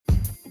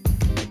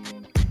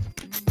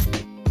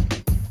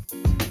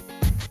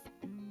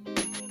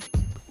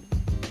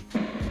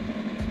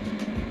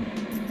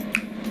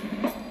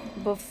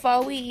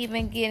before we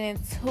even get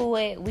into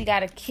it, we got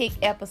to kick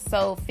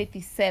episode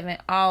 57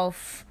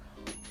 off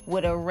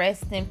with a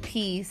rest in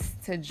peace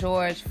to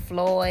George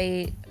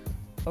Floyd,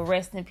 a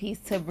rest in peace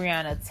to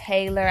Breonna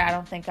Taylor. I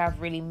don't think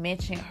I've really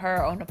mentioned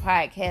her on the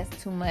podcast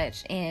too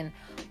much. And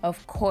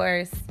of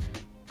course,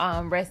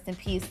 rest in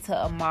peace to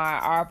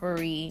Ahmaud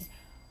Arbery.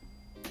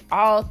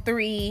 All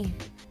three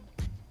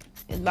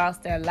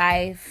lost their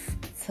life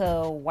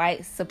to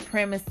white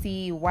supremacist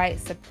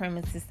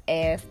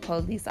ass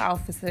police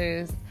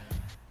officers.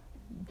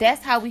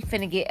 That's how we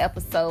finna get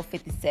episode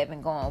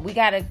 57 going. We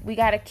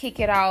gotta kick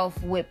it off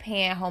with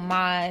paying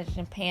homage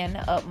and paying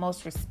the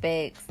utmost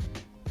respects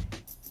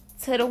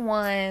to the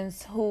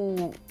ones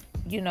who,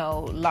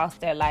 lost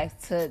their life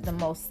to the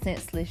most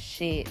senseless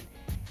shit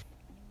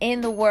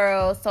in the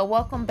world. So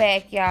welcome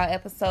back, y'all.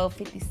 Episode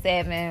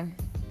 57.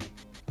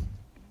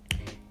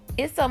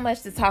 It's so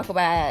much to talk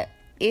about.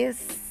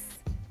 It's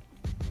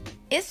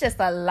just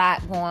a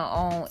lot going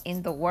on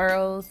in the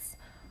world.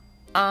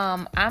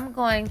 I'm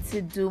going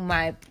to do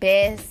my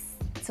best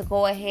to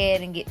go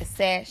ahead and get the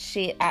sad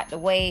shit out the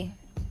way.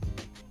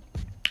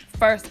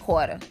 First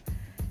quarter.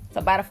 So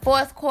by the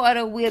fourth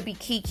quarter, we'll be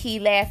kiki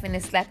laughing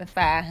and slapping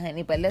fire,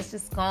 honey. But let's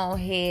just go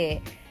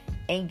ahead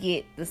and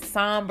get the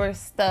somber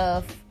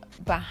stuff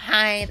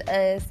behind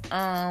us.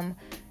 I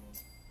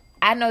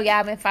know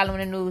y'all been following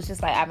the news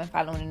just like I've been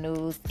following the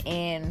news.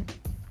 And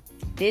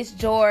this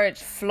George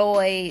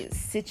Floyd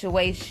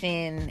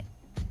situation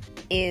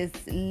is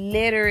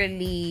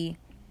literally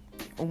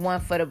one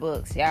for the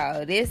books,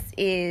 y'all. This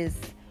is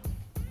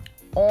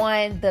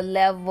on the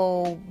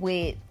level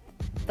with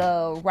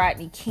the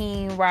Rodney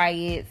King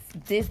riots.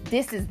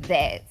 This is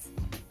that.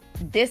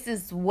 This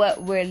is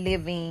what we're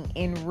living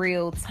in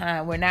real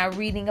time. We're not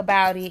reading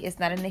about it. It's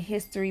not in the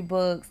history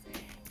books.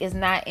 It's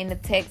not in the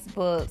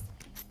textbooks.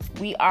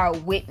 We are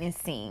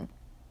witnessing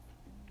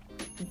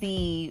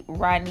the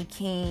Rodney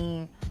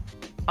King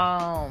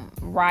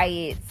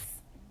riots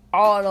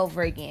all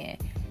over again.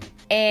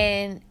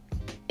 And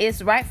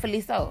it's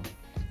rightfully so.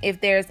 If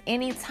there's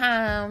any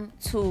time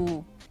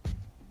to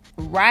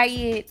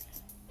riot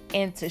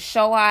and to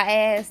show our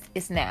ass,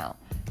 it's now.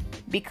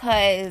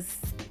 Because,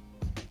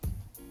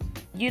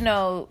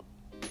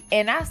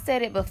 and I've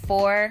said it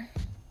before,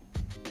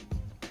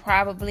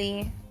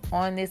 probably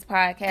on this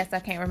podcast, I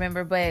can't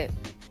remember, but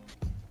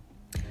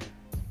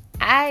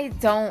I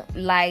don't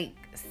like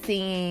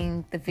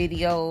seeing the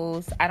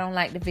videos. I don't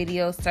like the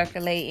videos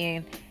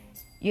circulating.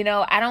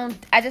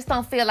 I just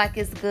don't feel like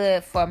it's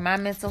good for my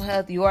mental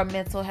health, your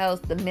mental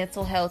health, the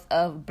mental health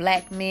of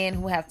black men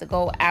who have to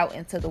go out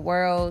into the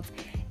world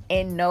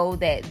and know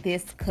that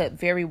this could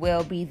very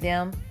well be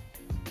them.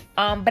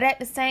 But at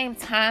the same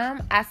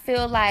time, I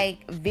feel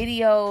like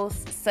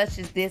videos such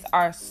as this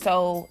are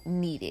so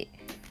needed.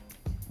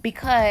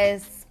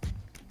 Because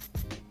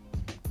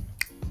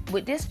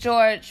with this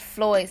George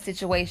Floyd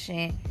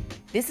situation,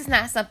 this is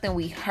not something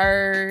we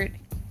heard.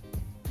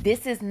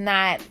 This is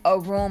not a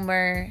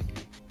rumor.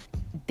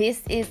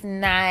 This is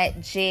not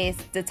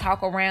just the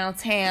talk around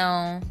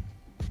town.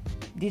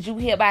 Did you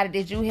hear about it?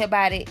 Did you hear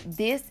about it?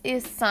 This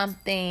is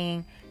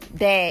something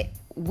that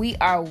we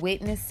are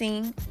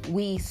witnessing.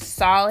 We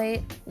saw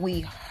it.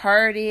 We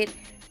heard it.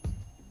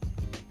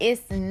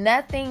 It's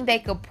nothing they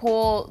could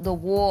pull the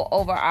wool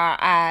over our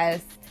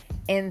eyes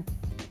and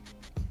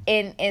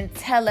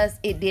tell us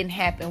it didn't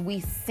happen.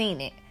 We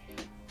seen it,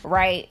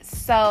 right?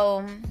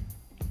 So,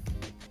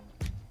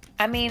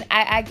 I mean,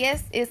 I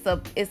guess it's a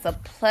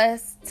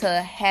plus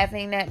to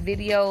having that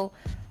video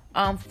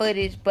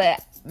footage,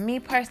 but me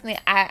personally,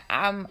 I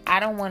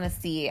don't want to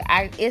see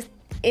it.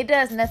 It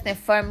does nothing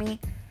for me.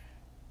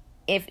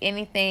 If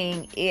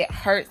anything, it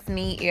hurts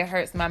me. It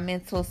hurts my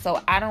mental,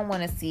 so I don't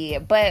want to see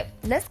it. But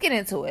let's get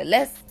into it.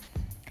 Let's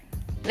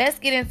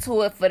get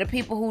into it. For the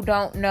people who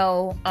don't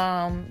know,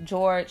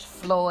 George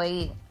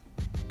Floyd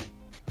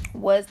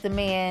was the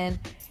man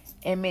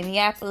in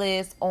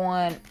Minneapolis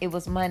it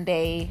was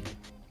Monday.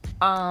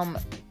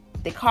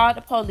 They called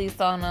the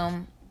police on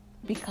him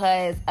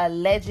because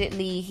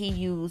allegedly he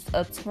used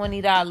a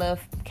 $20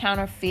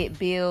 counterfeit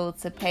bill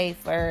to pay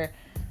for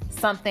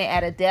something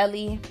at a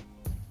deli.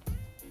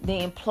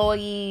 The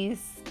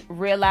employees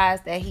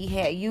realized that he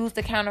had used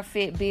the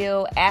counterfeit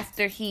bill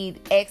after he'd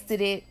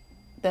exited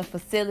the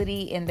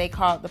facility, and they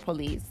called the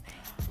police.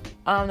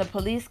 The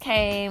police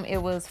came.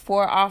 It was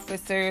 4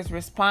 officers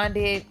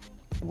responded,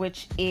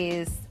 which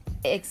is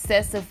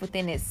excessive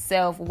within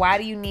itself. Why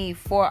do you need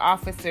 4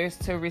 officers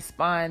to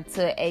respond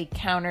to a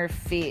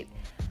counterfeit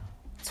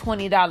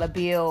 $20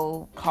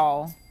 bill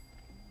call?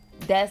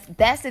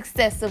 That's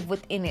excessive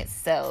within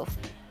itself.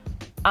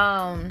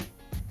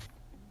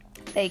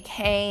 They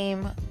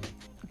came,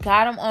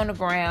 got him on the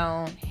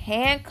ground,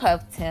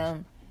 handcuffed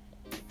him,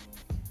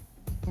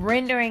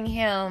 rendering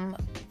him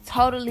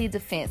totally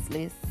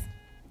defenseless.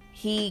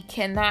 He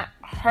cannot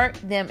hurt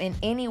them in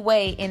any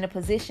way in the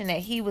position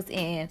that he was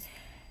in.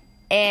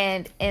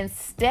 And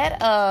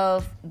instead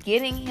of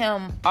getting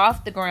him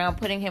off the ground,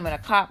 putting him in a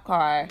cop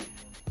car,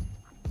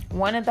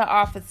 one of the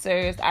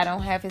officers, I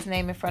don't have his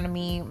name in front of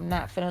me, I'm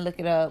not finna look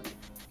it up,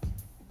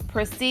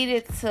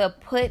 proceeded to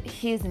put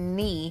his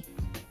knee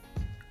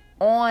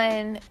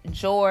on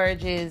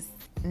George's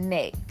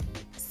neck.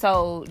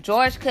 So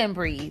George couldn't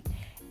breathe.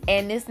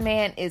 And this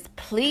man is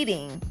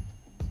pleading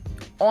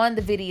on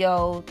the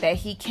video that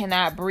he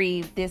cannot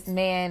breathe. This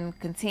man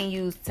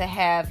continues to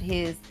have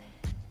his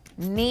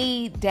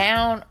knee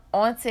down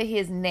onto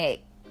his neck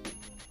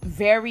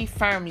very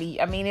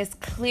firmly. I mean, it's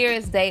clear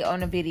as day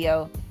on the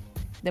video.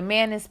 The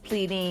man is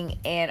pleading,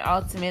 and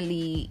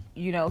ultimately,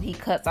 he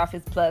cuts off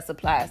his blood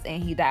supplies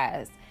and he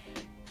dies.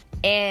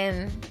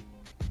 And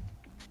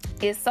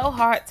it's so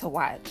hard to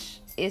watch.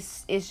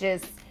 It's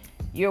just,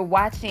 you're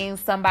watching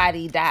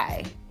somebody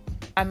die.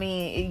 I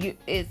mean,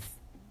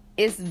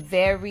 it's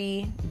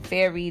very,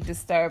 very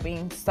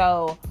disturbing.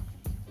 So,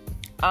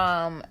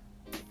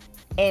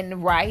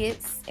 and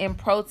riots and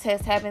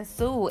protests have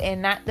ensued,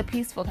 and not the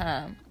peaceful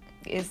kind.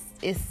 It's.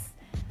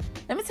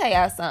 Let me tell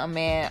y'all something,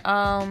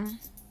 man.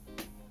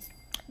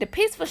 The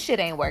peaceful shit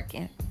ain't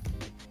working.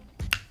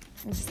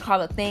 Just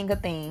call a thing a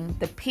thing.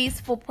 The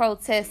peaceful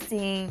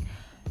protesting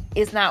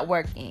is not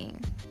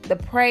working. The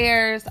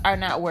prayers are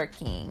not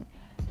working.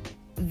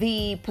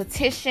 The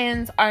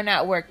petitions are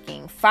not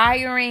working.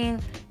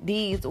 Firing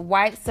these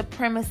white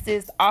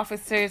supremacist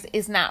officers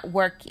is not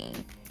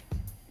working.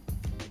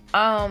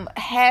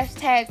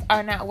 Hashtags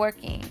are not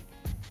working.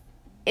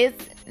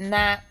 It's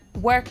not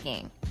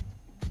working.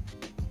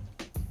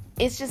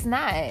 It's just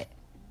not.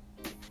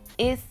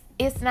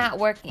 It's not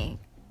working.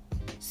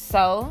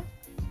 So,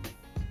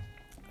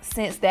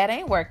 since that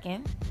ain't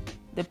working,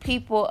 the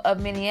people of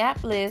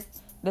Minneapolis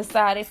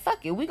decided,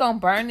 fuck it, we gonna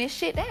burn this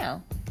shit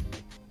down.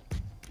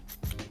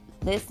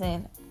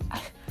 Listen,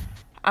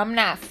 I'm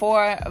not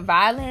for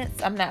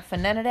violence. I'm not for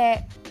none of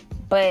that.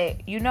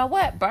 But you know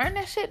what? Burn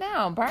that shit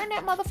down. Burn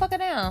that motherfucker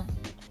down.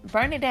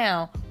 Burn it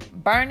down.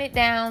 Burn it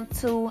down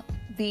to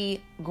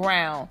the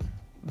ground.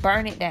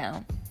 Burn it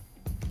down.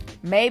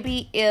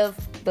 Maybe if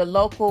the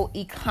local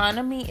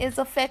economy is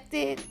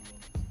affected,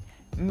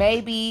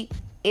 maybe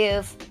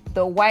if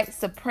the white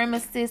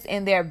supremacists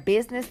and their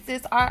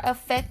businesses are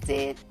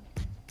affected,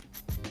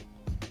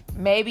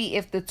 maybe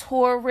if the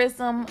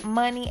tourism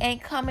money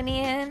ain't coming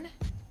in,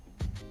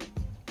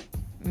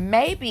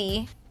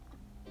 maybe,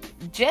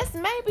 just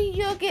maybe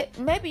you'll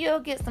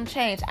get some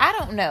change. I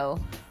don't know,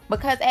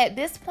 because at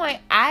this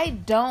point I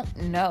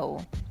don't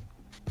know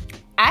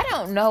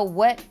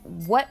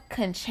what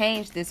can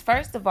change this.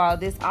 First of all,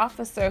 this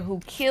officer who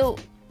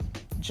killed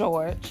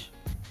George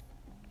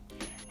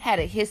had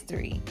a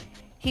history.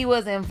 He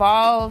was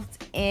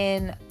involved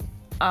in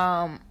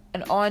an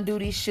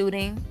on-duty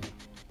shooting.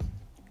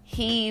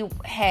 He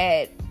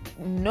had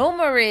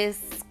numerous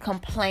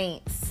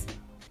complaints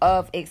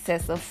of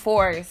excessive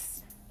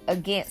force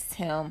against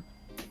him.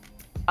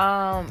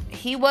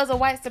 He was a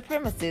white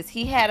supremacist.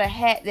 He had a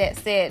hat that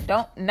said,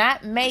 "Don't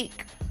not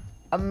make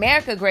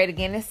America great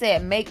again." It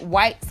said, "Make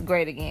whites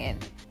great again."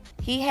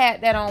 He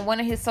had that on one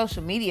of his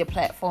social media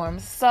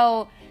platforms.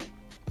 So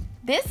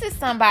this is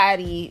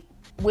somebody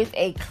with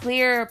a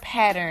clear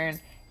pattern,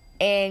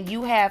 and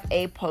you have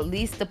a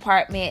police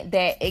department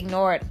that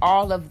ignored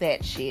all of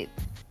that shit.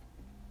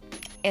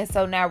 And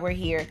so now we're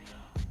here.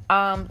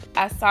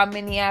 I saw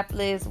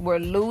Minneapolis were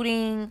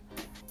looting.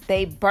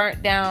 They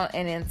burnt down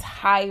an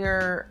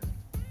entire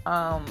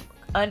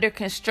under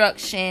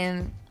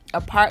construction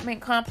apartment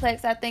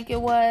complex, I think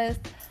it was,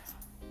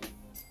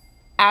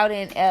 out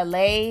in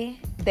LA.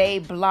 They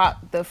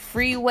blocked the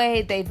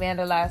freeway. They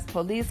vandalized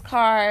police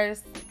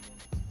cars.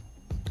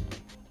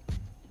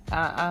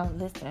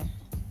 Listen,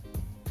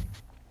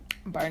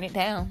 burn it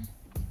down.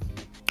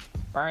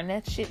 Burn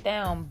that shit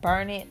down.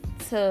 Burn it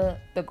to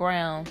the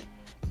ground,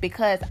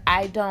 because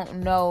I don't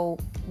know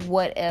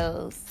what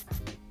else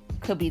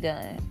could be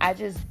done. I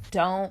just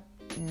don't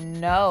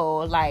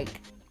know. I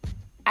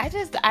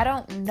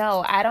don't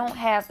know. I don't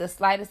have the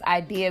slightest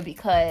idea,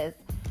 because,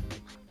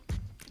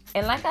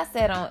 and like I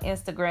said on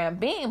Instagram,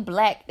 being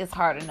black is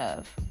hard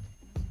enough.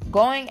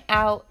 Going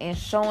out and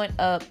showing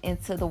up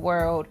into the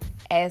world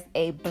as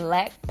a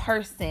black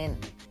person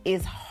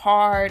is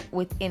hard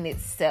within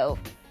itself.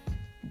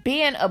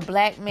 Being a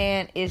black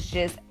man is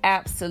just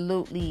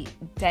absolutely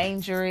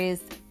dangerous,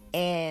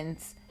 and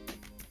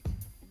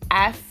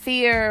I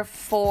fear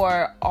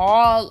for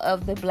all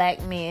of the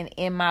black men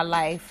in my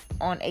life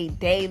on a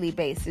daily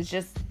basis.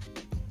 Just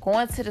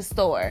going to the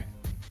store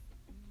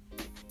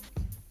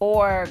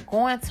or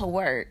going to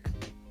work.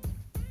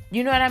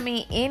 You know what I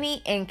mean?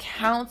 Any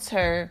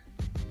encounter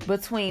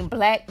between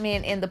black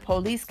men and the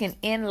police can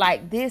end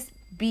like this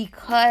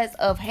because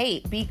of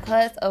hate,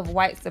 because of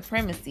white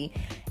supremacy.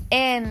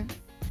 And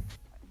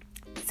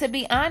to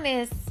be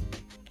honest,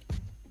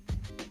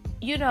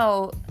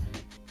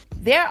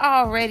 they're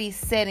already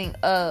setting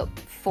up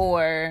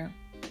for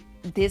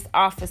this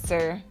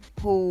officer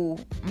who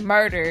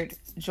murdered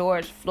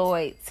George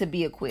Floyd to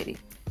be acquitted.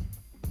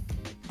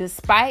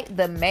 Despite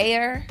the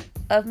mayor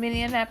of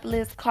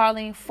Minneapolis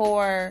calling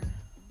for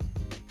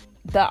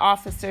the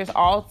officers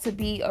all to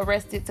be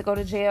arrested to go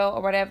to jail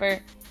or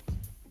whatever,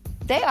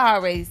 they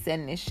already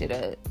setting this shit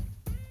up.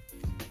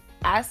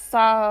 I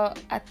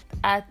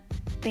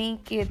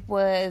think it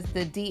was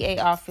the DA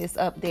office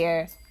up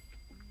there.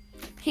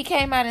 He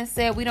came out and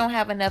said, we don't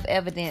have enough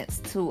evidence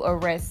to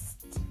arrest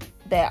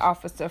that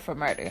officer for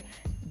murder.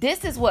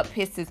 This is what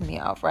pisses me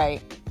off,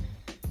 right?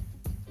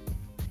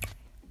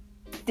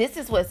 This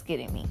is what's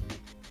getting me.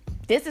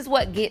 This is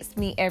what gets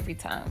me every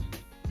time.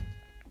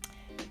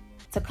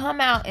 To come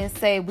out and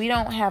say we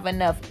don't have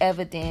enough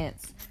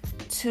evidence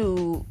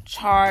to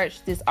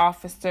charge this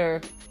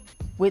officer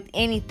with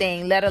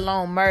anything, let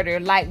alone murder.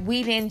 Like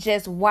we didn't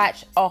just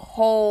watch a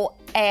whole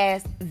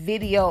ass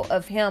video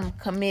of him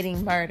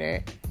committing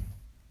murder.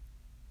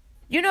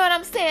 You know what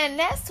I'm saying?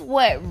 That's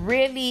what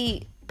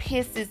really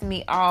pisses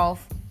me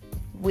off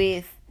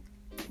with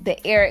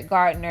the Eric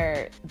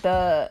Gardner,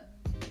 the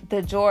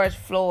George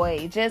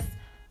Floyd, just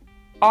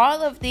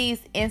all of these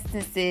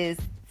instances,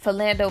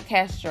 Philando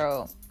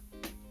Castro,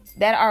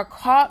 that are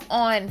caught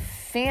on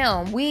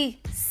film. We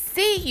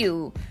see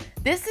you.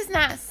 This is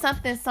not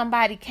something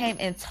somebody came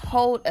and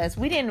told us.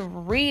 We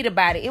didn't read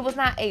about it. It was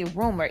not a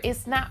rumor.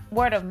 It's not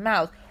word of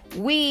mouth.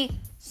 We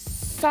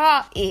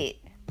saw it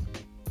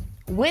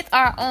with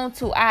our own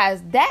two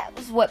eyes. That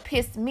was what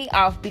pissed me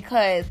off,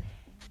 because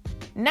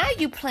now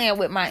you playing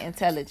with my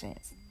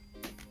intelligence.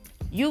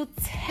 You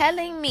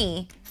telling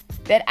me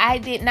that I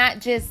did not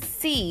just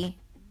see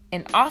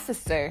an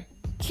officer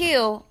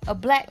kill a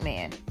black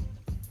man.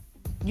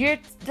 You're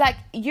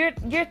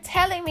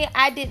telling me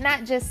I did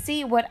not just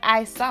see what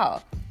I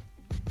saw.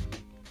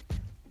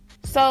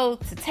 So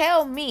to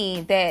tell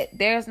me that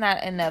there's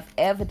not enough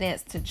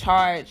evidence to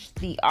charge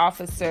the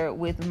officer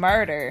with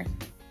murder,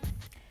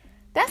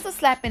 that's a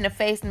slap in the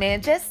face,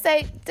 man. Just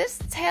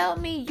tell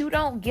me you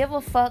don't give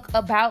a fuck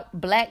about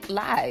black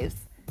lives.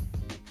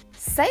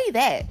 Say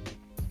that.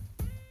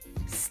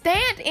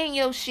 Stand in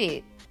your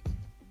shit.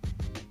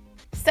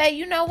 Say,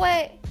 you know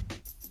what?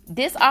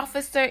 This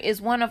officer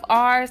is one of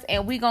ours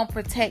and we gonna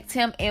protect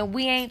him, and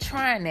we ain't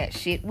trying that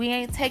shit. We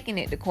ain't taking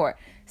it to court.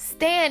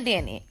 Stand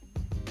in it.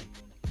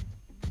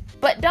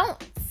 But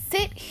don't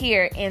sit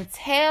here and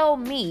tell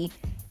me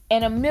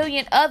and a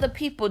million other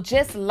people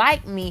just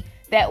like me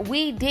that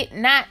we did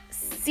not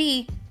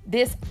see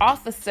this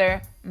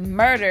officer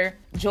murder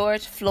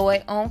George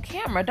Floyd on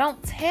camera.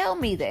 Don't tell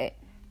me that.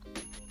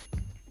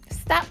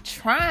 Stop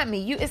trying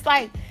me. It's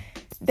like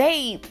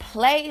they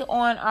play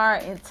on our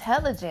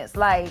intelligence.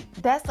 Like,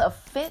 that's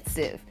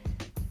offensive.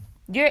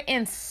 You're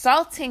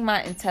insulting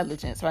my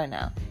intelligence right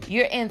now.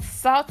 You're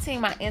insulting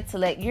my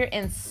intellect. You're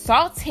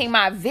insulting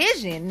my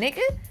vision,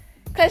 nigga.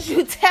 Because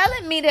you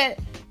telling me that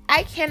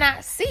I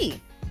cannot see.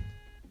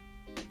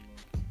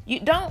 You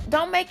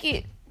don't make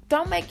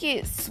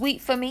it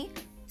sweet for me.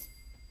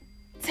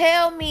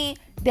 Tell me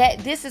that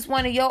this is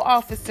one of your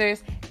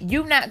officers.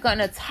 You're not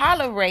gonna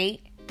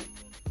tolerate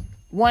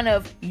one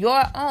of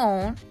your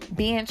own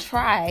being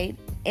tried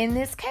in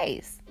this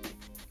case.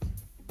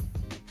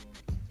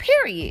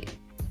 Period.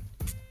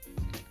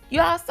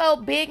 Y'all so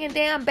big and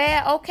damn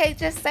bad. Okay,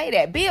 just say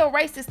that. Be a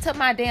racist to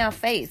my damn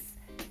face.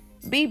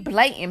 Be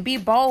blatant. Be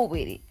bold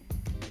with it.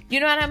 You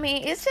know what I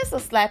mean? It's just a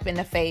slap in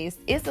the face.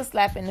 It's a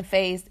slap in the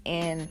face,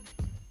 and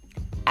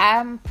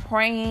I'm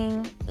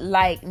praying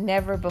like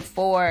never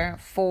before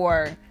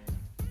for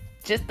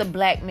just the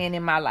black men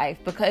in my life,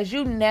 because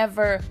you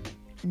never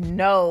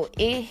know.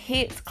 It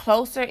hits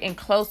closer and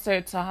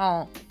closer to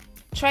home.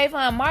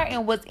 Trayvon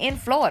Martin was in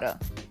Florida.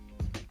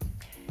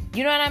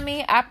 You know what I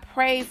mean? I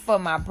pray for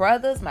my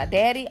brothers, my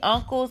daddy,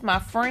 uncles, my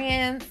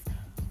friends,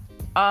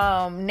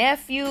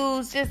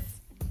 nephews, just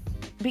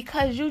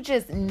because you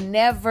just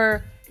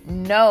never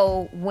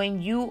know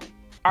when you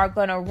are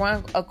going to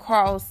run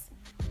across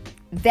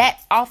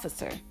that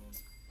officer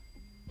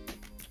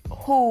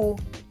who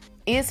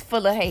is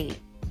full of hate,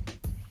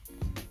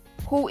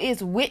 who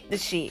is with the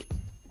shit,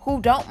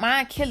 who don't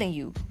mind killing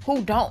you,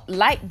 who don't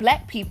like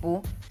black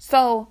people,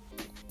 so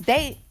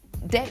they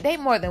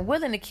more than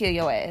willing to kill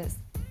your ass.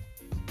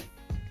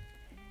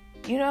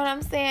 You know what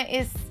I'm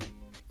saying?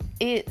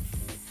 It's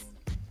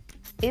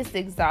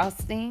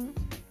exhausting.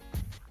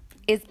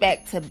 It's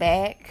back to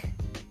back.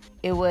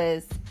 It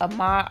was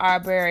Ahmaud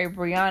Arbery,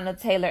 Breonna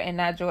Taylor, and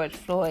now George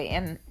Floyd.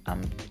 And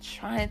I'm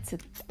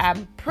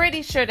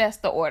pretty sure that's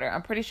the order.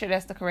 I'm pretty sure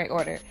that's the correct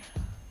order.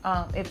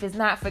 If it's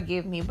not,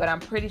 forgive me, but I'm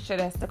pretty sure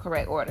that's the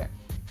correct order.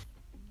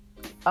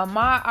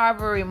 Ahmaud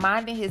Arbery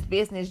minding his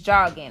business,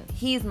 jogging.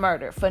 He's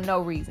murdered for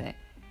no reason.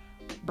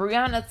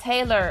 Breonna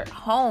Taylor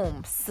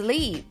home,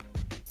 sleep.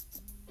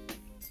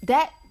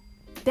 That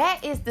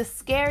is the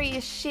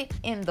scariest shit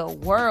in the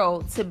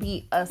world, to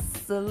be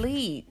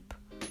asleep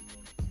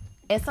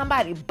and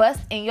somebody bust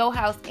in your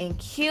house and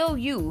kill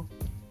you.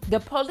 The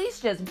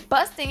police just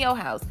bust in your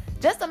house.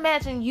 Just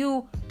imagine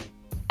you,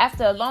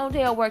 after a long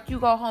day of work, you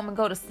go home and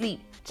go to sleep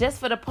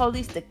just for the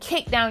police to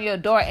kick down your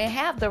door and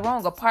have the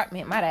wrong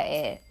apartment, might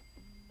I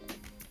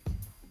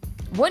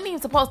add. Wasn't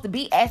even supposed to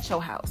be at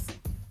your house.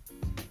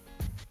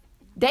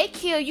 They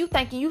kill you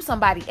thinking you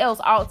somebody else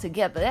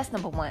altogether. That's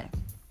number one.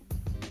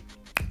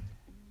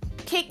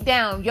 Kick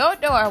down your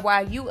door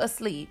while you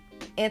asleep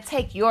and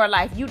take your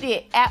life. You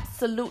did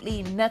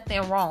absolutely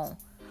nothing wrong.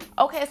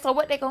 Okay, so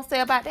what they gonna say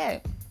about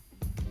that?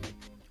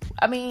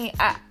 I mean,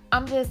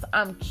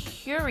 I'm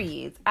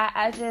curious.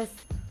 I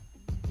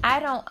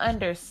don't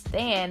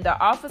understand. The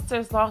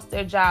officers lost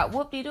their job.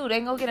 Whoop-de-doo. They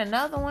can go get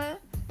another one.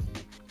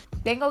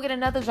 They can go get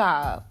another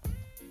job.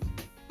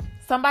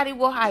 Somebody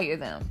will hire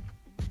them.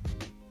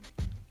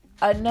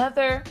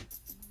 Another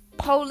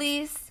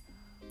police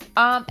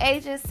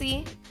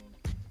agency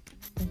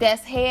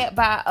that's head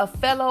by a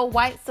fellow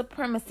white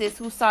supremacist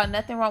who saw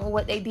nothing wrong with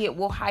what they did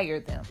will hire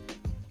them.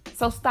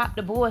 So stop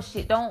the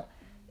bullshit.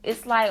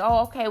 It's like,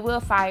 oh, okay, we'll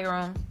fire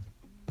him.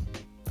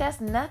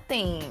 That's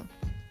nothing.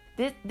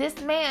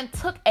 This man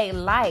took a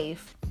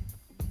life.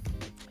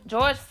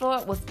 George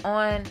Floyd was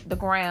on the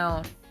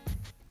ground,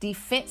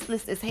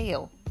 defenseless as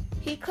hell.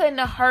 He couldn't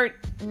have hurt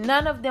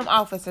none of them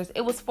officers.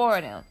 It was 4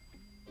 of them.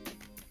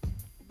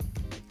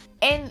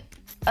 And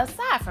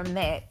aside from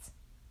that,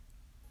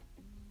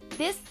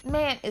 this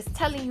man is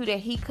telling you that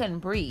he couldn't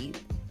breathe.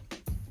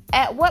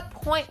 At what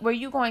point were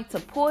you going to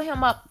pull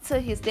him up to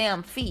his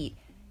damn feet?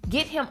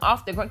 Get him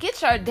off the ground.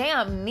 Get your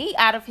damn knee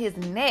out of his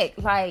neck.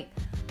 Like,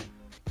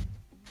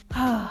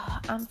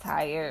 I'm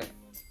tired.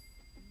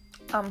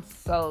 I'm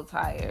so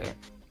tired.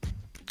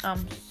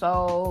 I'm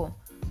so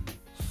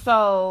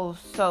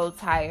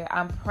tired.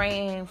 I'm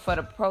praying for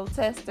the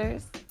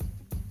protesters.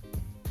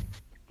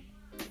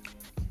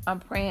 I'm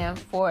praying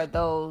for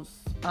those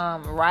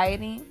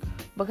rioting,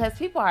 because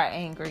people are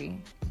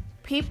angry.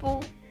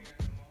 People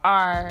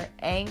are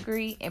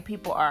angry and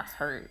people are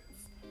hurt.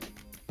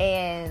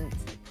 And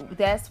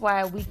that's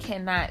why we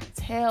cannot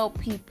tell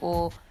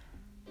people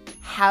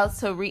how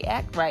to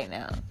react right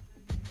now.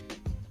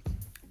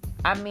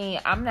 I mean,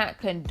 I'm not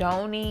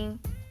condoning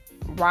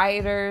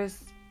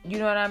rioters, you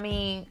know what I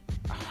mean,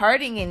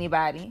 hurting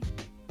anybody.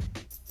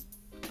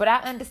 But I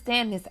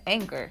understand this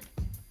anger.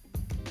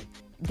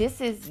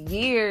 This is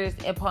years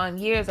upon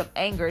years of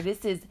anger.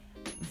 This is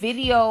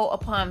video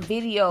upon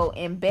video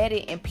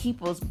embedded in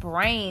people's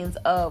brains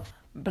of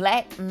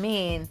black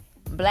men,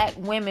 black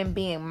women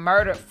being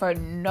murdered for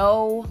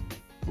no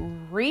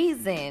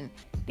reason.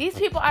 These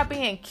people are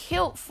being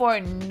killed for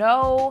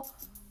no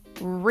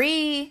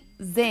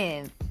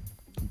reason.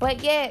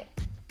 But yet,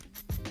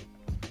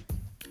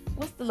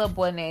 what's the little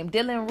boy name?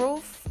 Dylan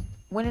Roof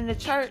went in the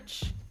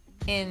church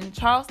in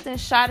Charleston,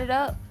 shot it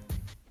up.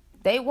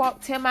 They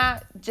walked him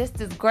out just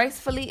as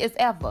gracefully as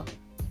ever.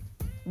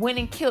 Went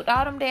and killed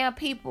all them damn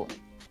people.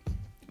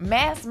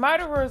 Mass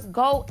murderers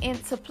go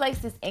into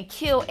places and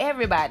kill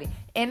everybody.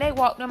 And they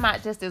walk them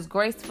out just as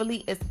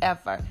gracefully as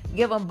ever.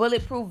 Give them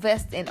bulletproof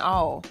vests and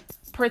all.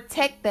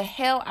 Protect the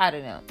hell out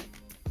of them.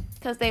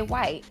 Because they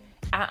white.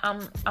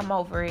 I'm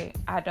over it.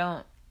 I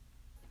don't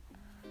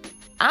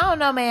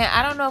know, man.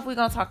 I don't know if we're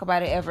going to talk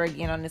about it ever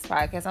again on this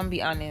podcast. I'm going to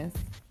be honest.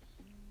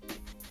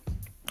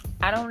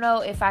 I don't know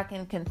if I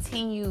can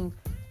continue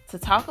to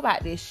talk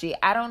about this shit.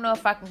 I don't know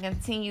if I can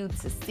continue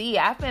to see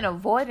it. I've been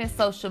avoiding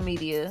social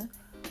media,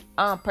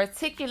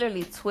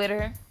 particularly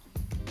Twitter.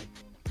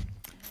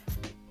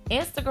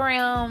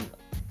 Instagram,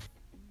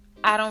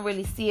 I don't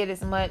really see it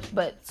as much,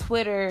 but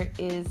Twitter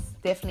is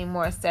definitely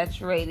more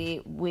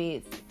saturated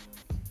with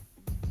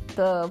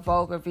the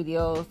vulgar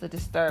videos, the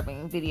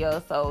disturbing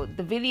videos. So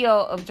the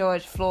video of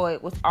George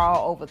Floyd was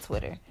all over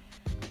Twitter.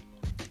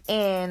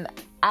 And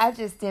I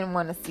just didn't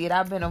want to see it.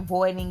 I've been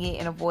avoiding it.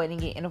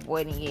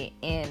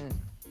 And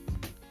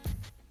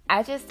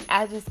I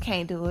just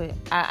can't do it.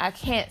 I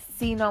can't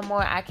see no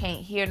more. I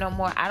can't hear no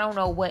more. I don't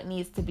know what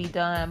needs to be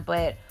done.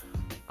 But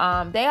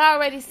they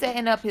already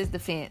setting up his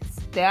defense.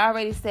 They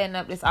already setting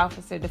up this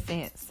officer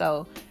defense.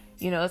 So,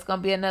 it's going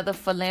to be another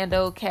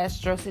Philando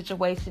Castro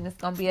situation. It's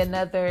going to be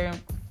another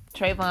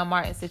Trayvon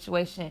Martin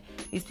situation.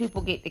 These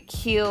people get to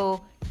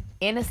kill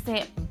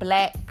innocent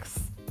blacks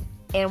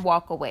and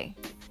walk away.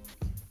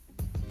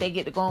 They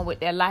get to go on with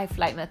their life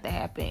like nothing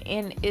happened.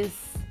 And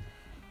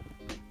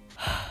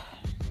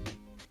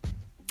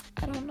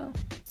I don't know.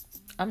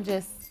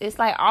 It's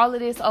like all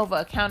of this over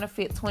a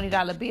counterfeit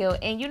 $20 bill.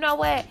 And you know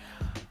what?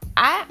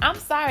 I'm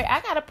sorry.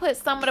 I got to put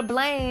some of the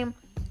blame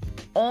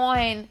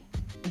on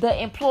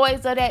the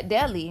employees of that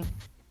deli.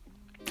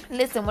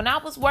 Listen, when I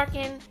was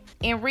working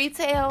in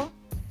retail,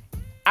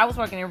 I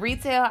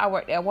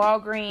worked at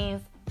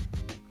Walgreens,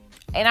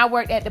 and I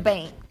worked at the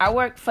bank. I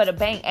worked for the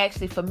bank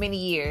actually for many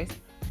years.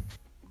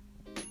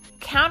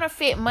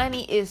 Counterfeit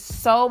money is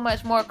so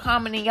much more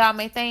common than y'all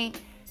may think.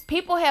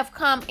 People have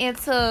come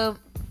into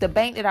the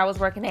bank that I was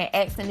working at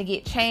asking to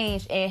get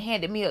change and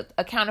handed me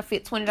a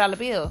counterfeit $20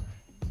 bill.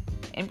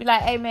 And be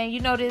like, hey man,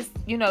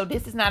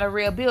 this is not a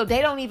real bill.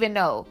 They don't even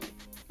know.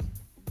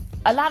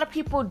 A lot of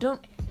people don't.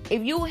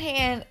 If you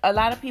hand a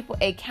lot of people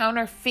a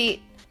counterfeit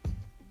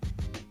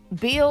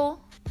bill,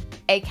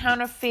 a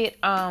counterfeit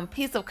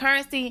piece of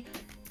currency,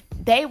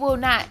 they will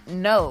not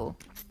know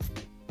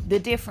the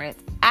difference.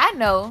 I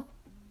know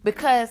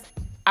because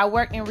I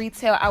work in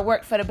retail. I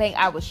work for the bank.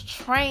 I was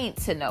trained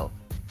to know.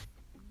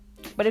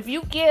 But if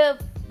you give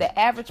the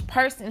average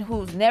person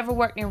who's never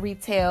worked in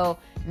retail,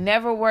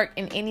 never worked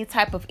in any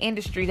type of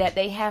industry that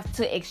they have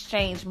to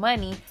exchange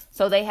money,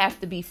 so they have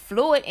to be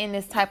fluid in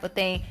this type of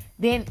thing,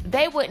 then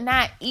they would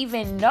not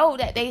even know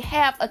that they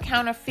have a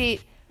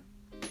counterfeit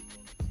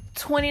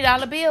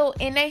 $20 bill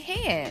in their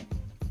hand.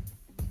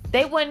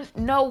 They wouldn't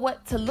know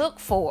what to look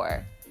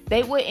for.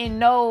 They wouldn't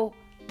know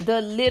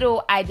the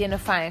little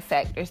identifying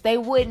factors. They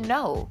wouldn't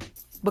know.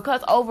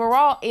 Because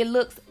overall, it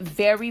looks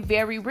very,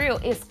 very real.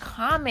 It's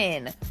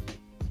common.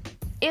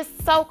 It's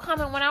so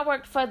common. When I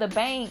worked for the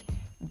bank,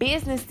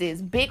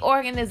 businesses, big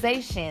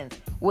organizations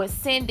would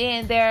send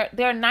in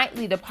their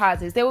nightly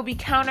deposits. There would be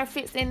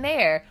counterfeits in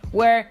there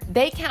where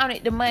they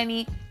counted the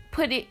money,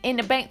 put it in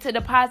the bank to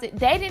deposit.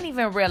 They didn't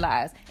even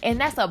realize. And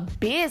that's a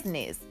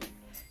business.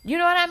 You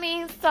know what I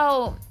mean?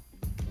 So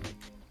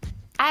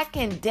I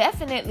can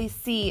definitely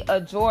see a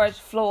George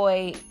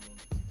Floyd,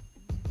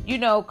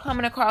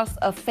 coming across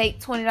a fake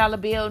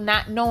 $20 bill,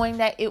 not knowing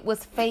that it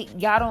was fake.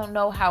 Y'all don't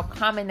know how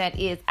common that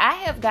is. I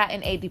have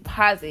gotten a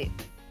deposit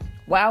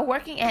while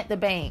working at the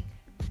bank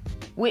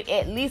with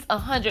at least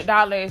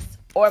 $100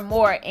 or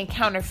more in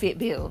counterfeit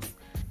bills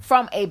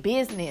from a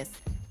business.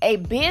 A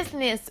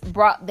business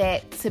brought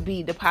that to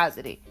be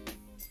deposited.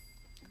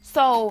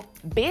 So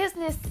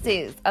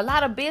businesses, a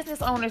lot of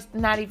business owners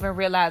not even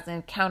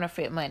realizing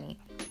counterfeit money.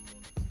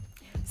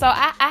 So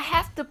I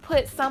have to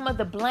put some of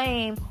the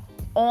blame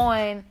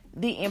on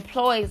the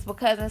employees,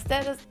 because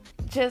instead of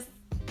just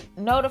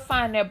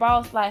notifying their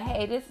boss like,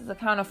 hey, this is a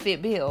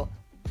counterfeit bill,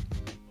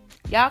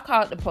 y'all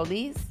called the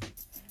police.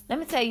 Let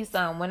me tell you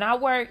something. When I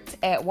worked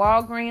at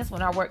Walgreens,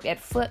 when I worked at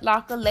Foot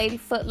Locker, Lady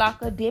Foot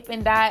Locker,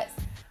 Dippin' Dots,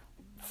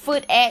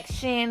 Foot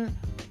Action,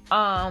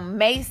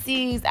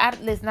 Macy's, I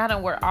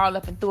done worked all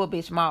up and through a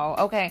bitch mall,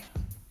 okay?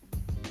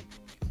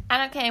 I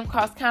done came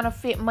across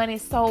counterfeit money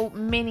so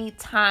many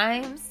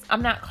times.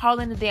 I'm not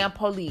calling the damn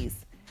police.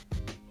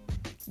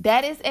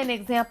 That is an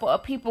example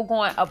of people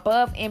going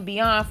above and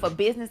beyond for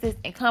businesses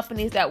and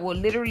companies that will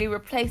literally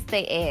replace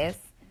their ass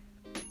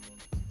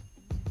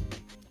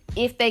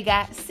if they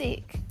got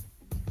sick.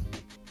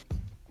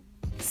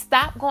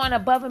 Stop going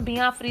above and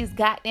beyond for these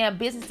goddamn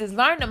businesses.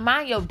 Learn to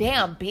mind your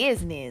damn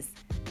business.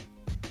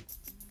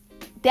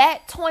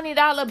 That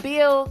 $20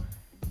 bill,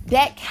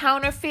 that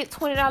counterfeit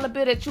 $20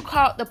 bill that you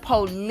called the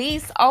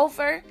police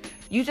over,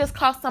 you just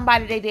cost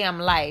somebody their damn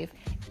life.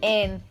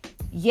 And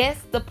yes,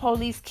 the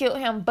police killed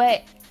him,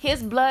 but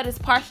his blood is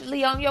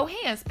partially on your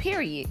hands,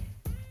 period.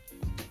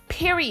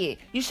 Period.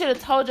 You should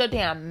have told your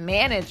damn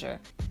manager.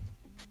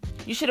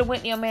 You should have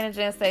went to your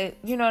manager and said,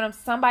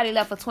 somebody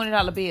left a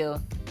 $20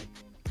 bill.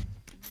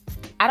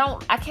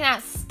 I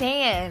cannot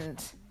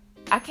stand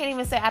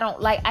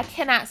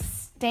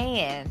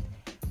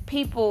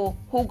people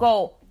who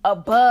go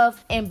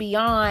above and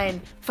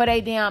beyond for their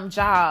damn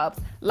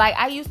jobs. Like,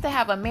 I used to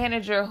have a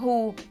manager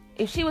who,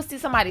 if she would see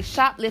somebody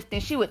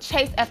shoplifting, she would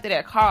chase after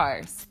their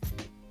cars.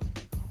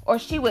 Or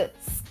she would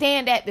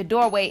stand at the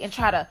doorway and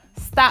try to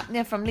stop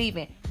them from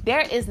leaving.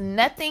 There is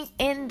nothing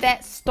in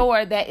that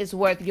store that is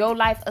worth your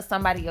life or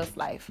somebody else's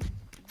life.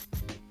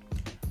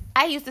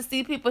 I used to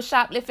see people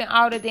shoplifting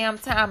all the damn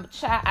time.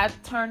 Child, I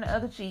turn the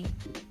other cheek.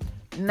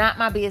 Not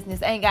my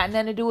business. Ain't got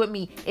nothing to do with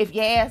me. If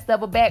your ass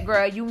double back,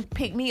 girl, you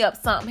pick me up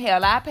something.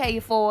 Hell, I'll pay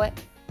you for it.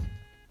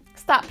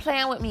 Stop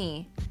playing with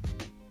me.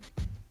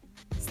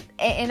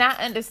 And I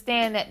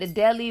understand that the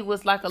deli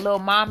was like a little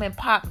mom and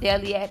pop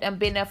deli. I've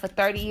been there for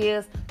 30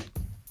 years.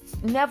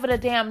 Never the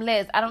damn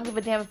less. I don't give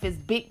a damn if it's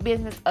big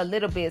business or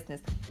little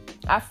business.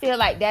 I feel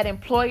like that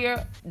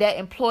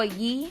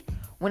employee,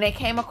 when they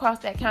came across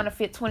that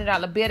counterfeit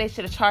 $20 bill, they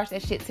should have charged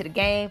that shit to the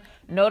game.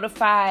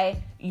 Notify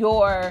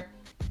your,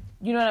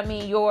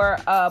 your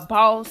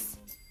boss,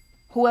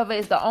 whoever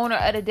is the owner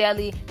of the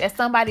deli, that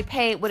somebody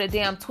paid with a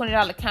damn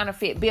 $20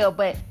 counterfeit bill.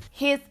 But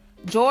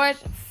George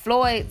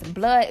Floyd's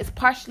blood is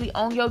partially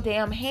on your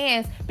damn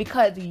hands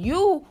because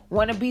you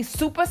want to be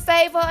super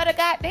saver of the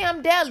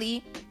goddamn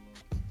deli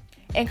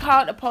and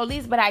call the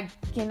police. But I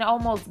can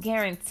almost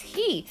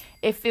guarantee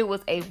if it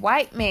was a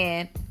white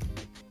man,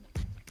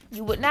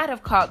 you would not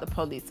have called the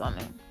police on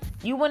him.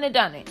 You wouldn't have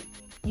done it.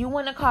 You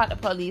wouldn't have called the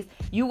police.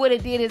 You would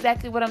have did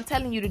exactly what I'm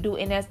telling you to do,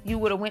 and that's, you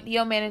would have went to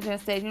your manager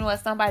and said, you know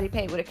what, somebody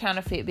paid with a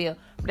counterfeit bill.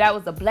 But that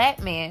was a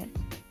black man.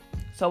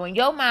 So in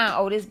your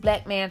mind, this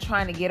black man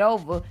trying to get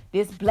over,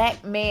 this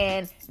black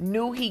man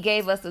knew he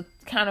gave us a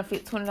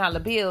counterfeit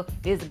 $20 bill.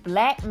 This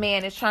black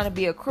man is trying to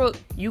be a crook.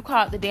 You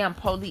called the damn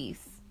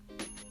police.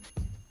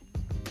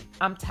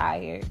 I'm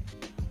tired.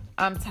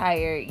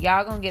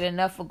 Y'all gonna get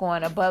enough for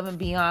going above and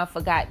beyond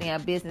for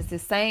goddamn business.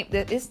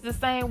 It's the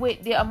same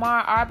with the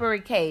Ahmaud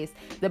Arbery case.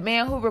 The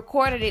man who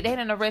recorded it, they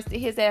done arrested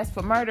his ass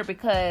for murder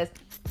because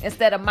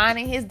instead of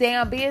minding his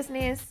damn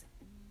business,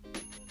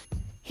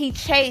 he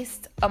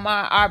chased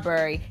Ahmaud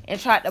Arbery and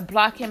tried to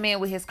block him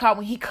in with his car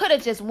when he could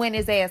have just went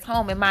his ass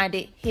home and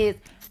minded his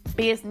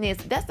business.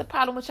 That's the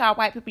problem with y'all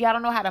white people. Y'all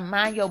don't know how to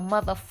mind your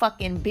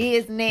motherfucking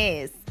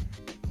business.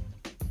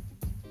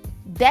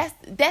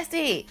 That's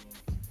it.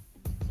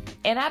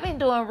 And I've been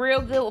doing real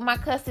good with my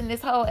cussing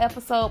this whole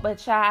episode, but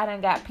child, I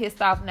done got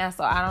pissed off now,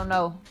 so I don't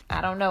know.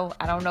 I don't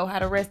know how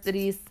the rest of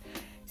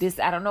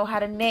I don't know how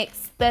the next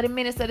 30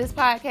 minutes of this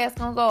podcast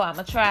gonna go. I'm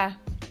gonna try.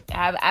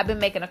 I've been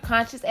making a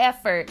conscious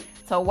effort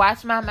to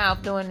watch my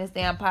mouth doing this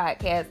damn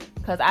podcast,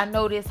 because I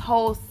know this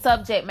whole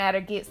subject matter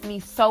gets me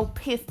so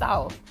pissed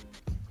off.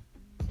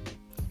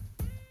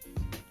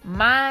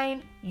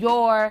 Mind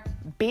your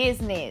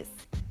business.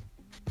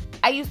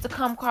 I used to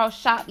come across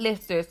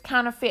shoplifters,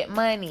 counterfeit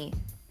money,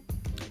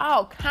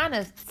 all kind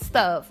of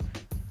stuff.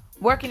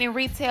 Working in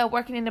retail,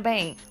 working in the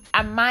bank.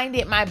 I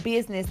minded my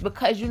business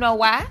because you know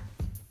why?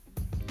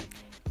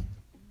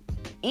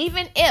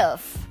 Even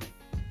if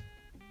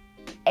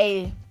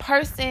a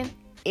person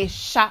is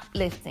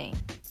shoplifting,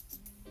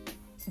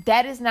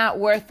 that is not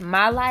worth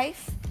my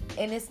life,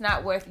 and it's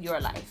not worth your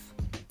life.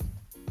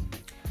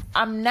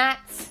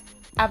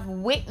 I've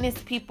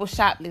witnessed people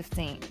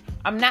shoplifting.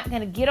 I'm not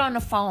going to get on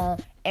the phone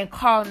and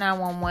call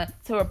 911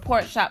 to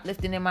report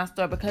shoplifting in my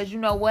store, because you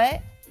know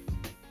what?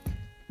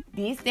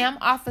 These damn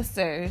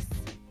officers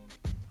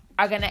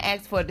are going to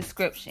ask for a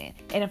description.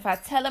 And if I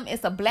tell them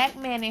it's a black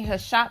man in here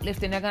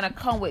shoplifting, they're going to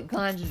come with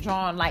guns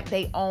drawn like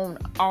they own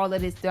all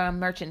of this damn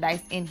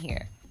merchandise in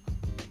here.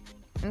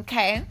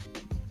 Okay?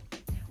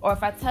 Or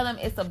if I tell them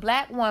it's a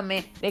black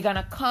woman, they're going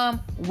to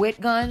come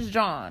with guns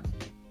drawn.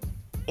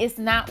 It's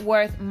not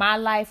worth my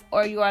life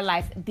or your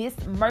life. This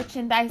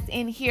merchandise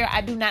in here,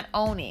 I do not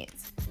own it.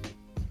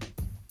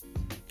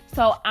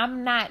 So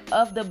I'm not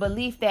of the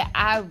belief that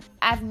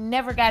I've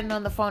never gotten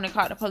on the phone and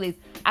called the police.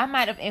 I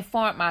might have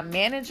informed my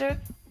manager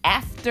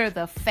after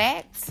the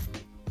fact,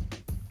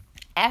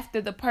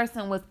 after the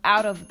person was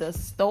out of the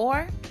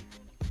store.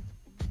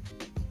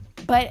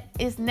 But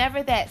it's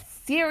never that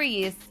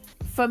serious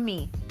for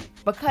me,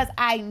 because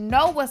I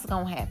know what's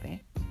going to happen.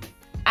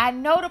 I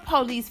know the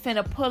police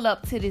finna pull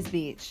up to this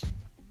bitch.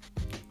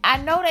 I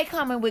know they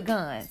coming with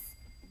guns.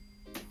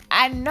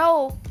 I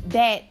know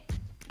that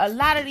a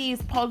lot of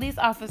these police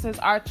officers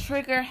are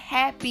trigger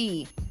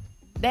happy.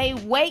 They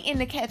waiting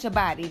to catch a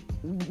body.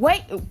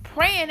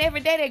 Praying every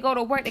day they go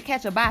to work to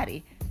catch a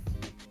body.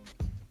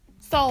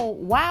 So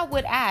why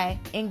would I,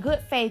 in good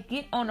faith,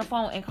 get on the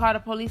phone and call the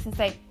police and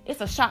say,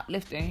 it's a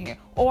shoplifter in here?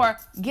 Or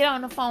get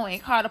on the phone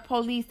and call the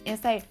police and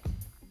say,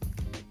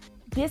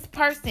 this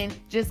person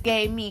just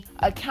gave me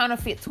a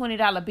counterfeit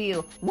 $20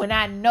 bill, when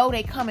I know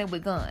they coming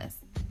with guns.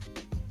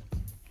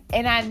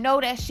 And I know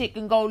that shit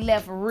can go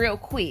left real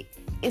quick.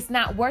 It's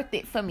not worth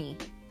it for me.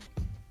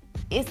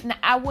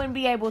 I wouldn't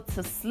be able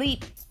to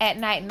sleep at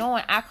night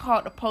knowing I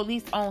called the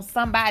police on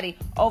somebody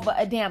over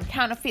a damn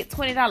counterfeit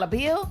 $20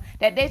 bill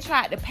that they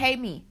tried to pay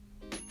me.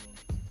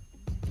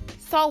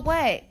 So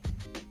what?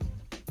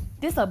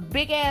 This a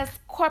big ass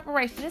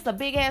corporation. This a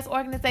big ass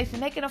organization.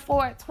 They can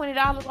afford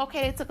 $20.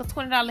 Okay, they took a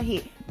 $20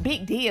 hit.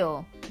 Big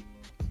deal.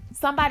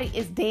 Somebody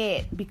is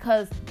dead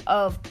because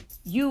of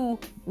you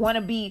want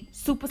to be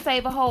super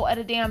save a hole at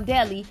a damn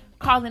deli,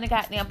 calling the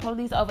goddamn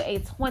police over a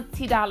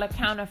 $20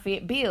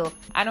 counterfeit bill.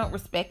 I don't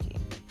respect it.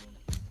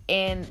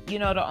 And, you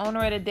know, the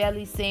owner of the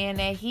deli saying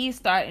that he's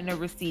starting to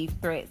receive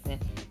threats. And,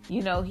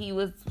 you know, he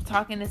was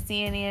talking to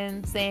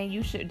CNN saying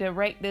you should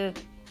direct the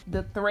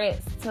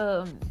threats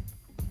to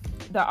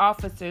the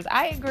officers.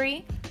 I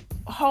agree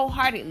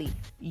wholeheartedly.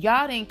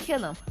 Y'all didn't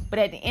kill him. But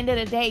at the end of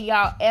the day,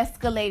 y'all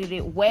escalated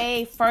it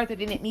way further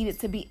than it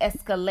needed to be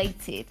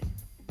escalated.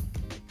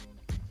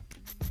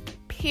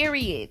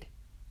 Period.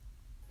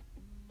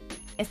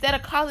 Instead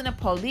of calling the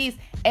police,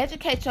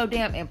 educate your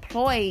damn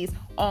employees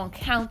on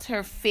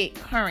counterfeit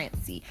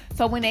currency.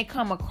 So when they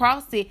come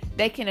across it,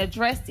 they can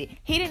address it.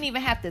 He didn't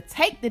even have to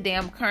take the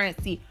damn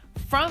currency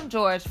from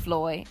George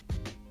Floyd.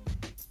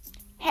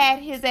 Had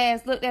his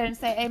ass looked at it and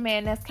say, hey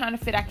man, that's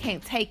counterfeit, I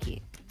can't take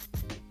it.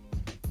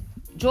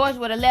 George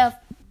would have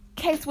left,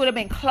 case would have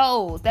been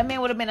closed. That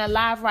man would have been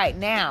alive right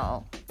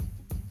now.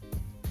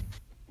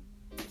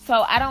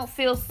 So I don't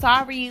feel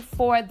sorry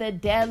for the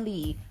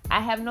deli. I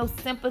have no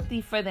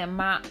sympathy for them.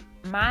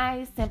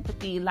 My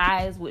sympathy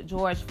lies with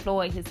George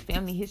Floyd, his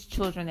family, his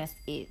children. That's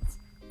it.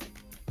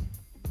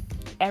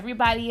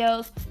 Everybody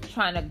else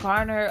trying to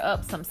garner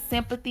up some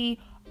sympathy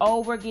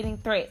over getting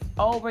threats,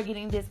 over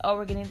getting this,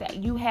 over getting that.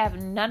 You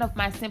have none of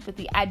my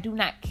sympathy. I do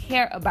not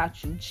care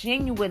about you.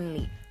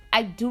 Genuinely,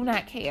 I do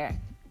not care.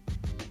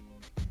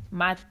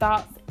 My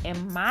thoughts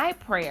and my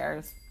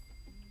prayers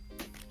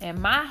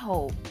and my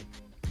hope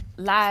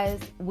lies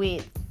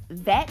with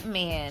that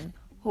man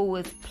who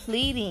was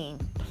pleading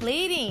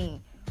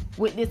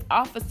with this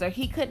officer.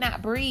 He could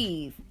not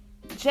breathe,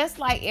 just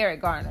like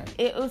Eric Garner.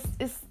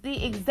 It's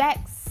the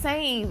exact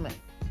same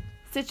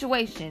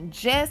situation,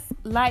 just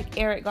like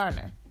Eric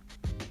Garner.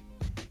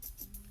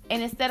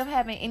 And instead of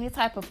having any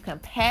type of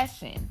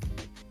compassion,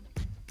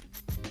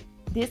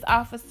 this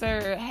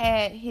officer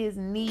had his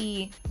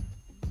knee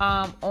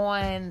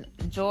on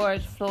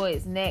George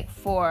Floyd's neck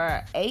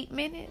for 8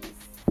 minutes,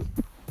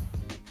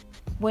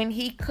 when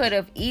he could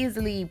have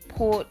easily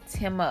pulled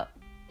him up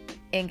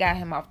and got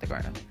him off the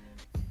ground.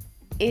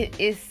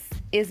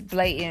 It's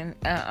blatant.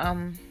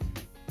 I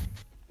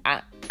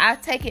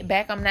take it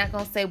back. I'm not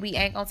gonna say we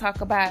ain't gonna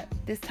talk about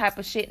this type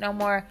of shit no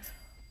more,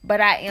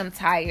 but I am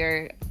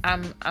tired.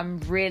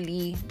 I'm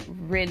really,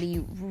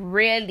 really,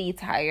 really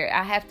tired.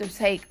 I have to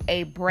take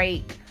a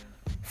break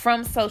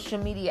from social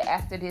media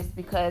after this,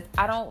 because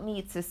I don't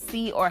need to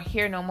see or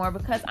hear no more,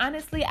 because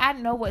honestly, I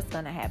know what's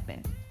going to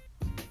happen.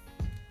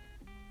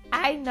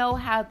 I know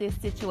how this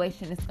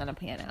situation is going to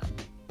pan out.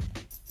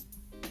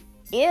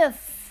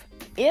 If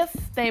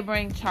they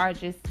bring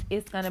charges,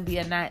 it's going to be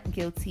a not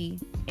guilty,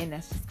 and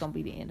that's just going to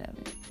be the end of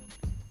it.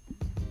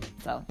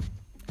 So,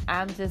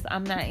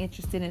 I'm not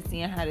interested in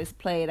seeing how this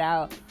played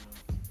out.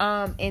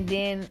 And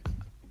then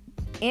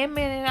in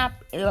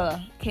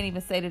Minneapolis, can't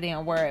even say the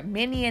damn word,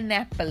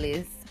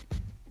 Minneapolis,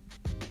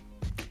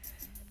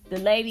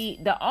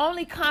 the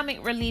only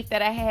comic relief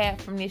that I had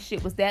from this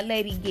shit was that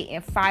lady getting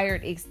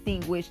fired,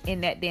 extinguished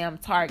in that damn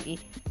Target.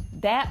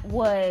 That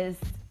was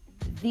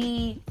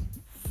the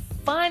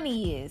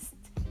funniest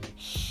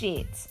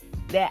shit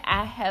that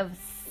I have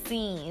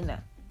seen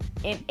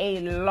in a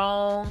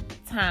long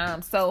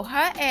time. So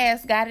her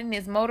ass got in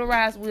this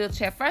motorized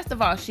wheelchair. First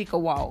of all, she could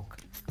walk.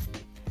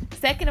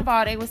 Second of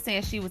all, they were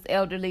saying she was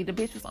elderly. The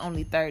bitch was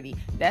only 30.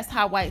 That's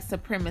how white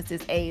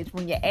supremacists age.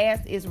 When your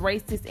ass is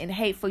racist and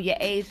hateful, you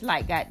age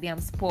like goddamn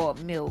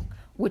spoiled milk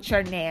with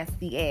your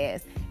nasty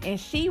ass. And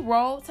she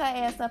rolled her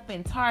ass up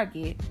in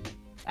Target.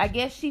 I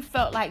guess she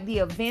felt like the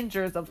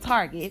Avengers of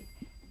Target.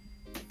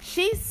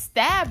 She's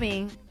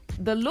stabbing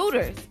the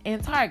looters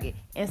in Target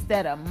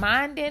instead of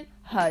minding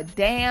her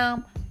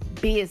damn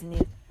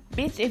business.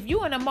 Bitch, if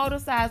you in a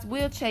motorized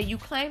wheelchair, you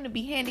claim to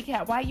be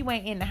handicapped, why you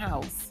ain't in the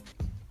house?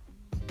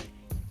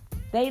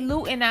 They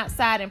looting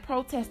outside and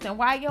protesting.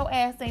 Why your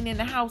ass ain't in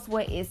the house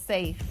where it's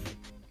safe?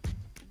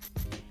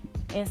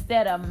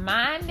 Instead of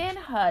minding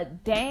her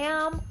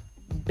damn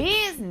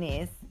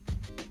business,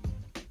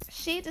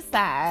 she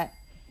decide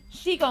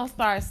she gonna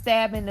start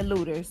stabbing the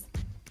looters.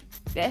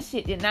 That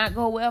shit did not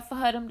go well for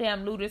her. Them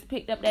damn looters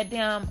picked up that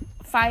damn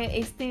fire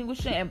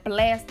extinguisher and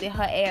blasted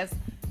her ass.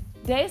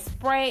 They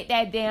sprayed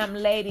that damn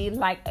lady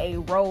like a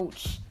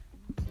roach.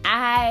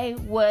 I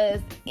was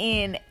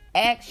in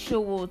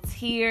actual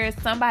tears.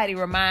 Somebody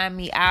remind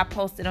me, I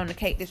posted on the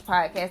Cake Dish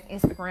Podcast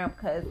Instagram,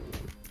 because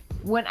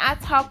when I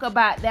talk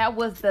about that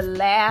was the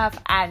laugh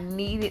I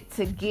needed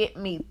to get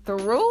me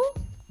through,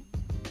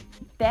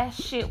 that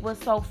shit was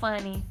so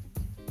funny.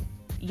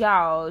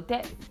 Y'all,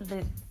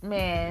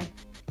 man,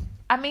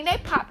 I mean, they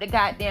popped the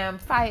goddamn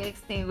fire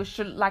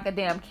extinguisher like a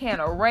damn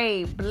can of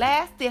Ray,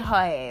 blasted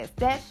her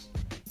ass.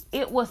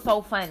 It was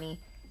so funny.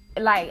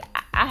 Like,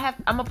 I'm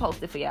gonna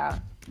post it for y'all.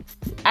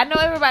 I know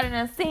everybody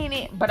done seen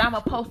it, but I'm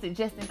going to post it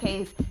just in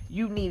case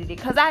you needed it,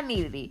 because I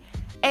needed it.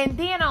 And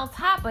then on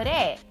top of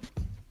that,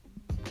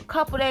 a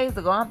couple days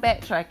ago, I'm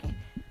backtracking,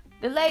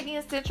 the lady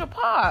in Central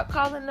Park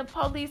calling the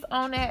police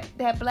on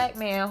that black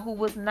man who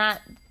was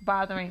not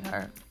bothering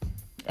her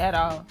at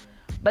all.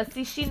 But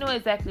see, she knew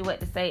exactly what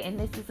to say, and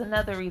this is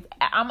another reason.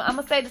 I'm going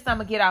to say this, I'm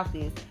going to get off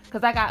this,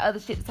 because I got other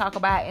shit to talk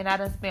about, and I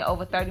done spent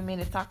over 30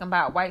 minutes talking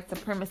about white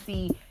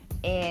supremacy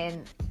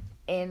and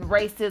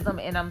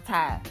racism, and I'm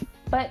tired.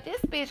 But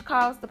this bitch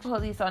calls the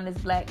police on this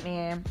black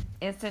man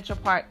in Central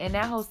Park, and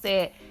that hoe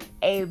said,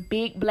 a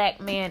big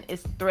black man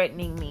is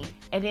threatening me.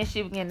 And then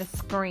she began to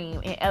scream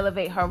and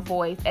elevate her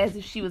voice as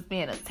if she was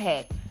being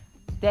attacked.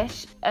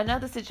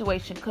 Another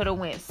situation could have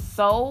went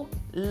so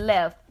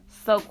left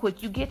so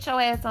quick. You get your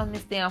ass on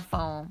this damn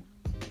phone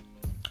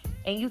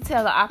and you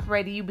tell the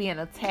operator you being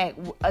attacked.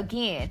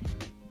 Again,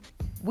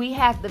 we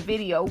have the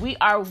video. We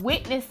are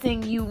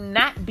witnessing you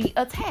not be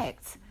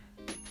attacked.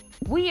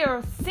 We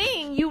are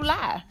seeing you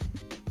lie.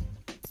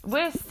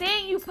 We're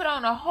seeing you put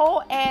on a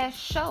whole ass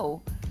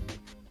show.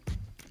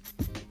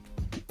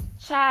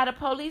 Child, the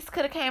police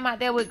could have came out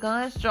there with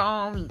guns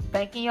drawn,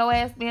 thinking your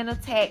ass being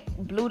attacked,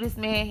 blew this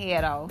man's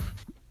head off.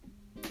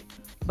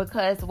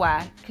 Because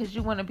why? Because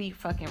you want to be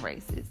fucking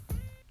racist.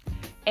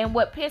 And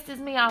what pisses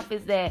me off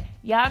is that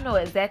y'all know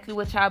exactly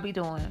what y'all be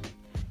doing.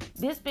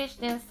 This bitch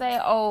didn't say,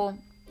 oh,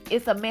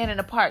 it's a man in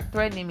the park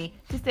threatening me.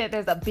 She said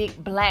there's a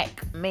big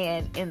black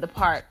man in the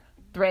park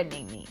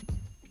threatening me.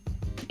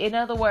 In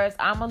other words,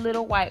 I'm a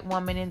little white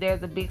woman and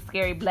there's a big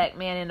scary black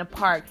man in the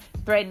park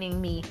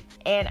threatening me,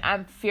 and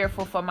I'm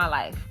fearful for my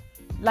life.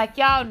 Like,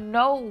 y'all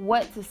know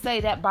what to say.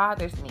 That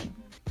bothers me.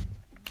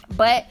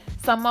 But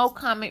some more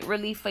comic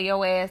relief for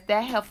your ass.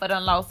 That heifer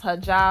done lost her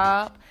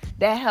job.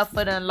 That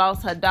heifer done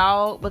lost her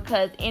dog,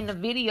 because in the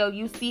video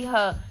you see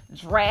her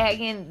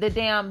dragging the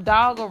damn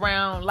dog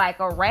around like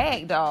a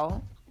rag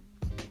doll.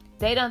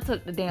 They done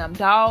took the damn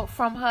dog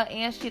from her,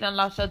 and she done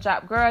lost her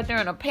job. Girl,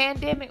 during a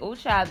pandemic, ooh,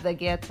 child, the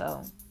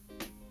ghetto.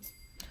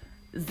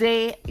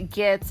 The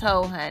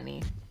ghetto,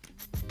 honey.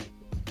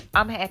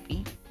 I'm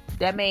happy.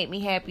 That made me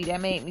happy. That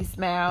made me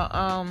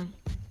smile.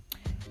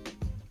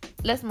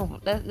 Let's move.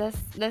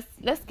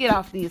 Let's get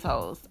off these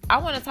hoes. I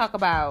want to talk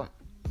about,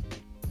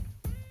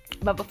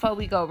 but before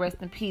we go, rest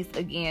in peace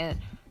again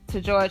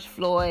to George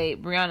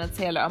Floyd, Breonna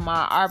Taylor,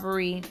 Ahmaud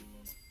Arbery.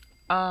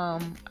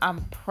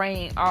 I'm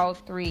praying all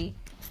three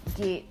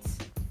get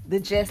the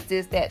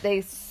justice that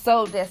they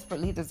so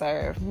desperately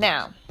deserve.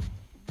 Now,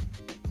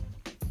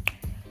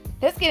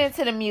 let's get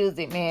into the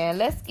music, man.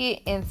 Let's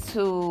get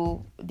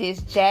into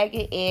this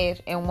Jagged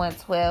Edge and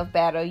 112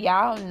 battle.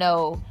 Y'all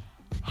know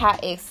how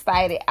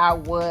excited I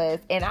was.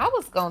 And I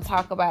was going to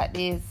talk about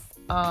this.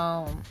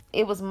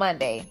 It was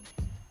Monday.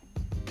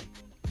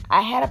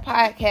 I had a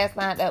podcast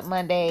lined up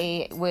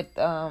Monday with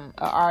an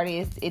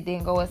artist. It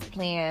didn't go as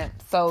planned.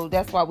 So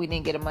that's why we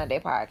didn't get a Monday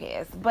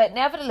podcast. But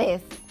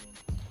nevertheless,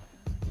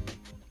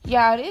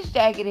 y'all, this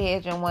Jagged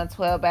Edge and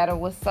 112 battle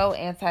was so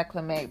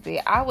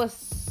anticlimactic. I was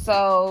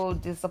so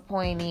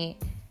disappointed.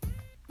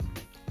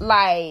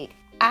 Like,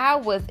 I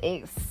was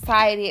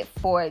excited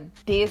for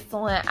this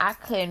one. I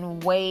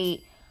couldn't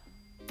wait.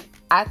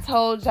 I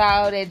told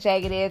y'all that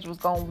Jagged Edge was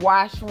going to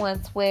wash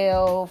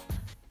 112.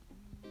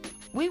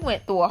 We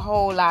went through a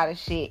whole lot of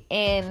shit.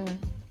 And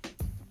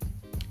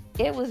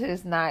it was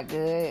just not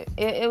good.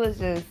 It was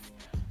just...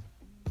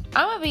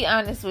 I'm going to be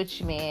honest with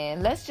you,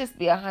 man. Let's just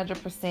be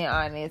 100%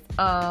 honest.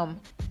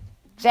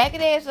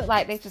 Jagged Edge looked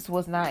like they just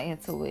was not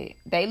into it.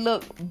 They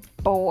looked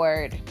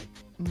bored.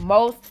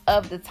 Most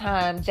of the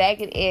time,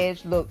 Jagged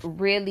Edge looked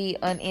really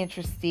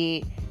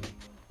uninterested.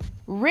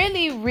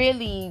 Really,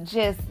 really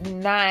just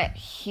not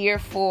here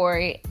for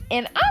it.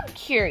 And I'm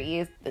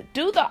curious,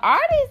 do the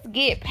artists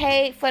get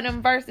paid for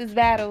them versus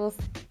battles?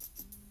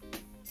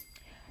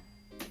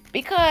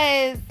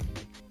 Because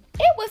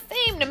it would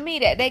seem to me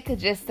that they could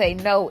just say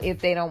no if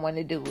they don't want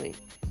to do it.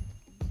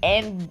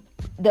 And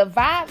the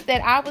vibes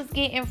that I was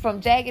getting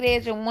from Jagged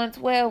Edge and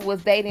 112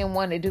 was they didn't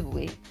want to do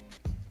it.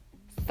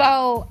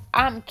 So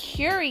I'm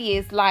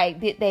curious,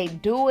 like, did they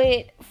do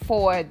it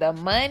for the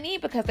money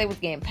because they was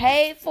getting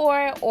paid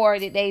for it? Or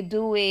did they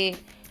do it,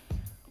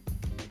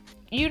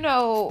 you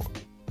know,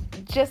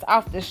 just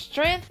off the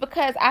strength?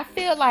 Because I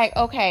feel like,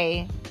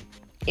 okay,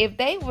 if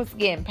they was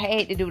getting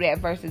paid to do that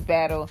versus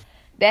battle,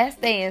 that's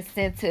their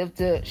incentive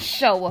to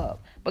show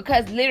up.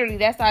 Because literally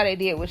that's all they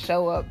did was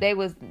show up. They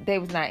was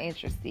not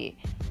interested.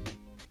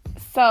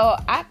 So,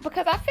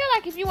 because I feel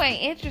like if you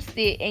ain't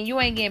interested and you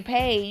ain't getting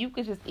paid, you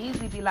could just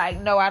easily be like,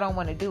 no, I don't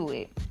want to do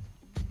it.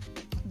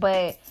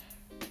 But,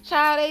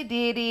 child, they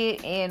did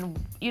it. And,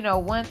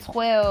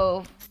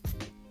 112,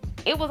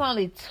 it was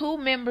only 2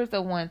 members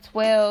of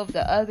 112.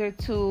 The other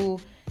 2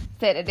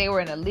 said that they were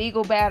in a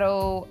legal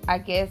battle, I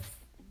guess.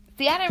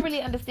 See, I didn't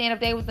really understand if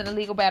they was in a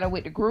legal battle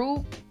with the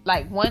group,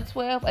 like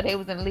 112, or they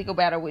was in a legal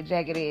battle with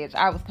Jagged Edge.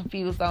 I was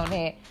confused on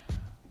that.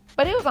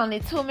 But it was only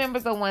 2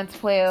 members of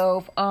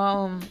 112.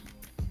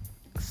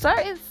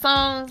 Certain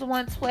songs,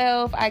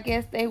 112, I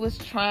guess they was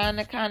trying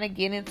to kind of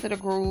get into the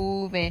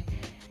groove, and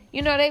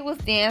they was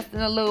dancing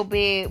a little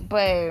bit,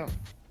 but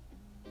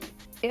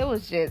it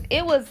was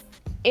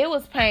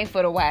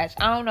painful to watch.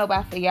 I don't know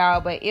about for y'all,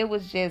 but it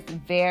was just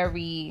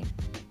very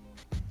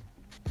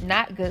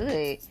not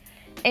good.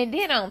 And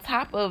then on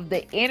top of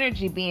the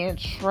energy being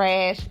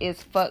trash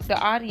as fuck, the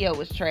audio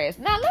was trash.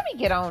 Now let me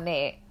get on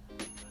that.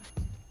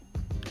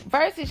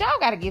 Versus, y'all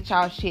gotta get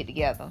y'all shit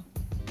together.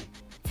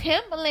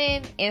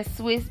 Timbaland and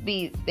Swizz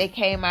Beatz, they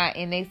came out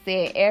and they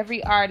said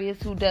every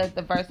artist who does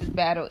the versus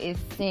battle is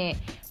sent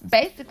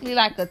basically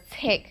like a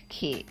tech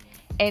kit.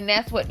 And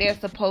that's what they're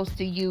supposed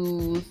to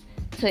use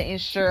to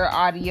ensure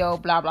audio,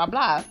 blah, blah,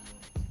 blah.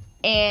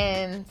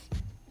 And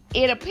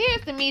it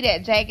appears to me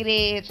that Jagged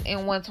Edge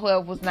and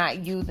 112 was not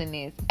using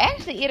this.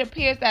 Actually, it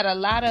appears that a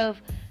lot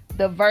of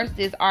the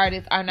versus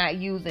artists are not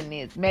using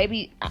this.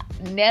 Maybe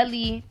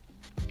Nelly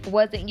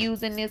wasn't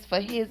using this for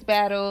his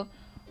battle.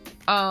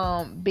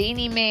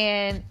 Beanie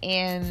Man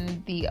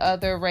and the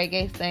other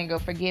reggae singer,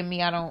 forgive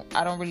me, I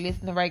don't really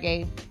listen to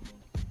reggae,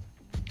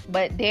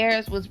 but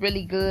theirs was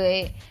really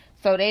good,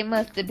 so they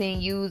must have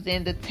been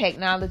using the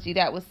technology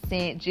that was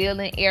sent. Jill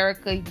and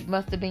Erica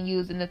must have been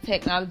using the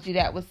technology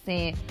that was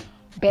sent.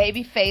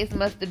 Babyface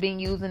must have been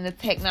using the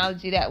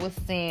technology that was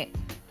sent,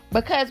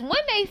 because when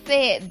they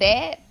said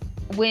that,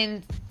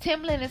 when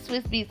Timbaland and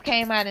Swizz Beatz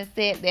came out and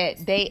said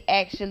that they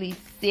actually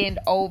send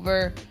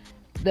over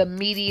the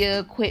media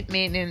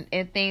equipment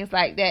and things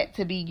like that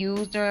to be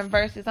used during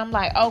verses, I'm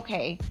like,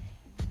 okay,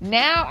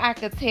 now I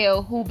could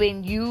tell who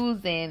been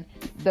using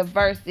the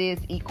verses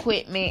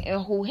equipment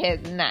and who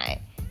has not.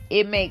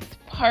 It makes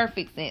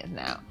perfect sense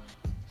now.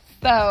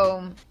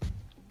 So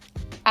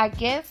I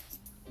guess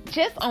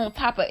just on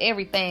top of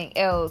everything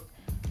else,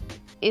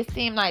 it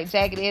seemed like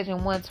Jagged Edge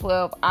and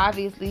 112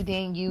 obviously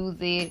didn't use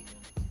it.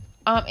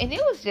 And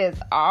it was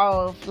just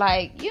off.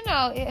 Like,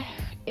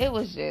 it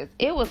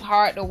was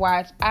hard to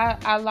watch.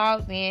 I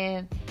logged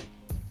in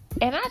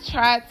and I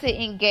tried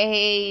to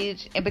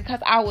engage, and because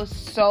I was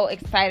so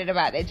excited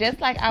about it,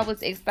 just like I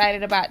was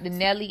excited about the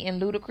Nelly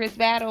and Ludacris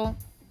battle,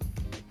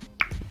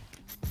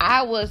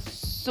 I was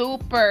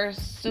super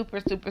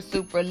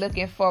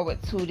looking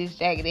forward to this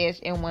Jagged Edge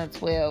and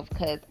 112,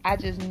 because I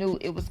just knew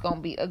it was going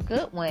to be a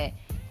good one.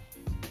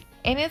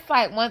 And it's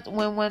like when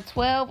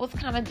 112 was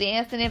kind of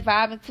dancing and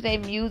vibing to their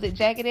music,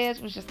 Jagged Edge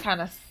was just kind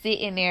of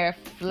sitting there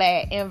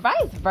flat, and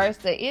vice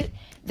versa.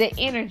 The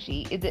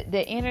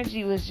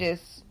energy was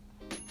just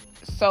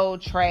so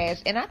trash.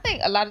 And I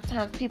think a lot of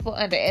times people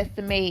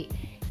underestimate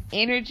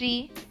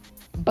energy,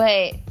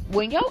 but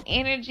when your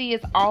energy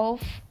is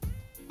off,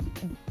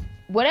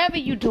 whatever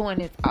you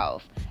doing is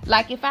off.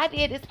 Like if I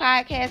did this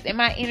podcast and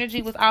my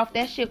energy was off,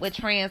 that shit would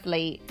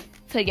translate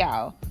to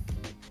y'all.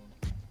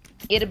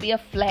 it'll be a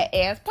flat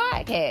ass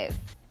podcast.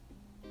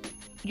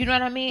 You know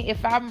what I mean?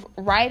 If I'm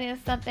writing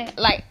something,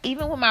 like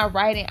even with my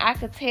writing, I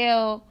could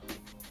tell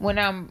when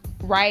I'm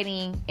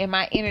writing and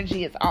my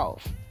energy is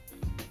off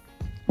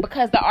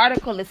because the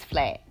article is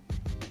flat.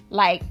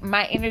 Like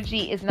my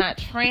energy is not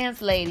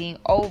translating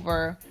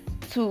over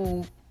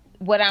to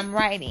what I'm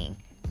writing.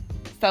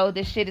 So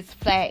the shit is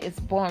flat, it's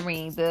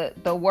boring.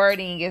 The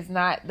wording is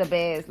not the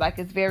best. Like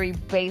it's very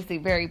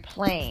basic, very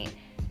plain.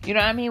 You know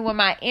what I mean? When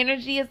my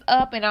energy is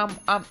up and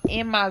I'm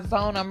in my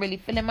zone, I'm really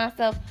feeling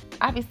myself,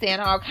 I be saying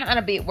all kind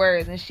of big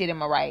words and shit in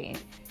my writing.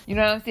 You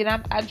know what I'm saying?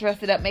 I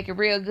dress it up, make it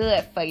real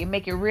good for you,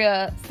 make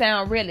it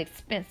sound real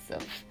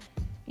expensive.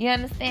 You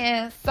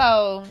understand?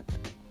 So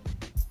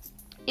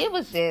it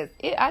was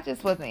I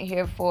just wasn't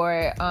here for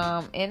it.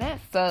 And that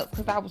sucks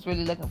because I was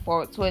really looking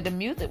forward to it. The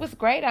music was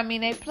great. I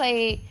mean, they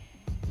played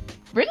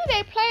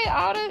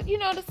all the,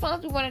 the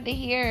songs we wanted to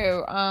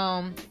hear.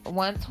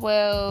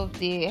 112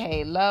 did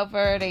Hey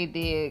Lover. They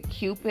did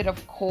Cupid,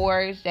 of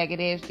course.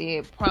 Jagged Edge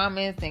did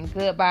Promise and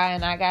Goodbye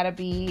and I Gotta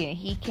Be and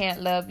He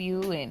Can't Love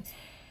You. And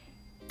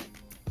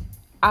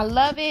I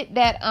love it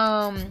that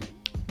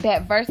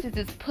that Verzuz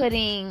is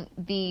putting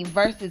the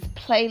Verzuz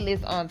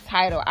playlist on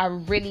Tidal. I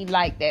really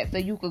like that. So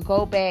you could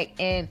go back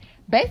and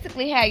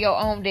basically have your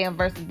own damn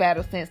Verzuz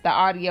battle since the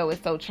audio is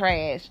so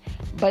trash.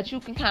 But you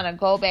can kind of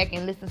go back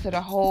and listen to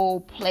the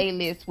whole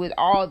playlist with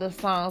all the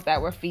songs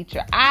that were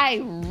featured.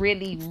 I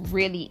really,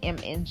 really am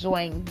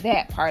enjoying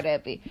that part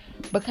of it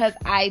because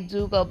I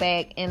do go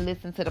back and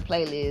listen to the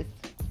playlist,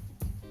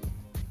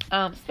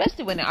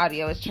 especially when the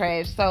audio is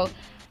trash. So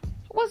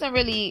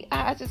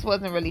I just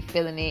wasn't really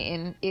feeling it,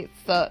 and it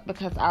sucked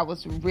because I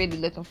was really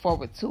looking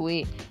forward to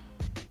it.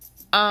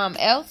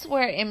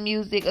 Elsewhere in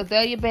music,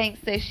 Azealia Banks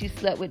says she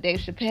slept with Dave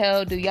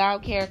Chappelle. Do y'all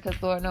care? Because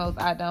Lord knows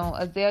I don't.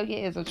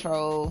 Azealia is a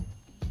troll.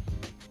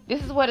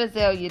 This is what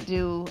Azealia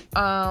do.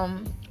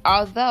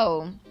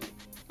 Although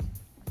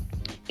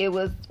it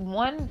was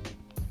one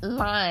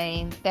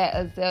line that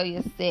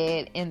Azealia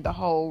said in the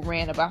whole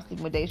rant about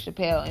sleeping with Dave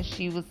Chappelle, and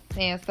she was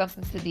saying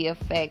something to the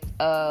effect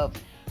of,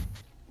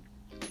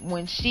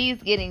 when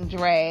she's getting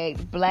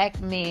dragged, black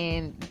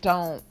men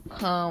don't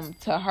come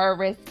to her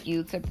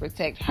rescue to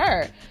protect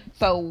her.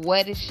 So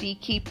what is she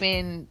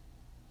keeping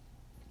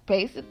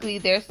basically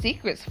their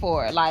secrets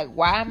for? Like,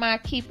 why am I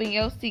keeping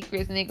your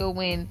secrets, nigga,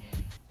 when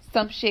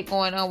some shit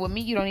going on with me,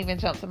 you don't even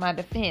jump to my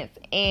defense?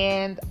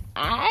 And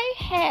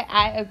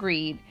I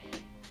agreed.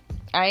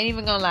 I ain't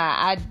even gonna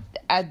lie.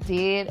 I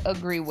did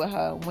agree with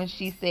her when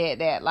she said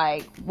that.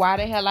 Like, why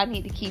the hell I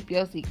need to keep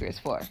your secrets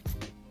for?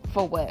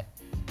 For what?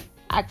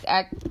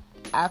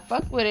 I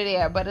fucked with it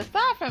there. But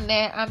aside from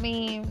that, I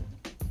mean,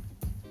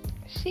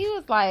 she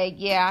was like,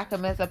 yeah, I could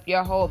mess up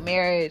your whole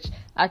marriage.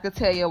 I could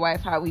tell your wife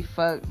how we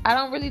fucked. I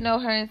don't really know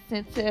her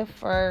incentive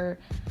for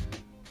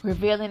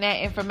revealing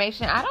that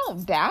information. I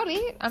don't doubt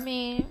it. I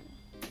mean,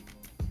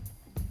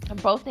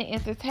 both in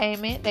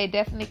entertainment, they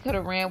definitely could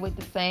have ran with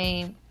the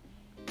same,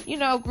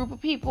 group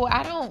of people.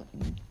 I don't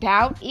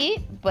doubt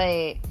it,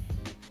 but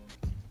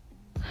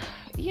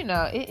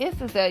it's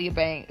Azealia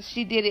Banks.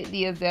 She did it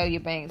the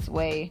Azealia Banks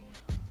way.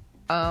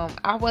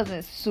 I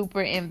wasn't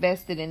super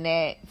invested in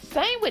that.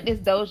 Same with this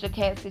Doja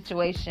Cat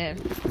situation.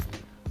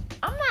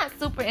 I'm not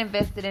super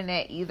invested in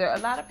that either. A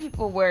lot of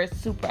people were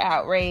super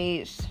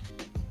outraged.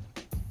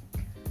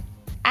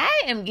 I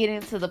am getting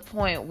to the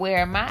point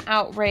where my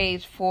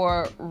outrage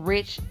for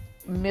rich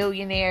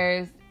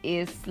millionaires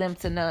is slim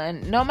to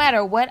none. No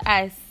matter what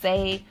I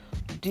say,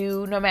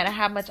 do, no matter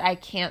how much I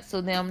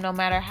cancel them, no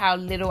matter how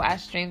little I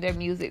stream their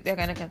music, they're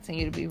going to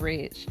continue to be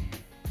rich.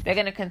 They're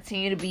going to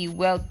continue to be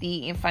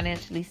wealthy and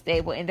financially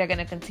stable, and they're going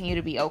to continue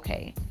to be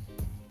okay.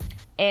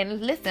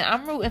 And listen,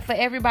 I'm rooting for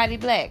everybody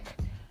black.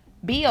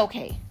 Be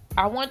okay.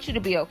 I want you to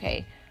be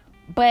okay.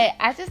 But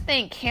I just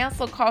think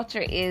cancel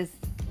culture is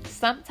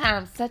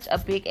sometimes such a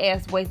big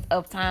ass waste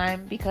of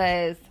time,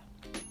 because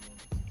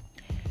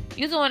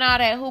you're doing all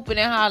that hooping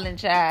and hollering,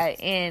 child,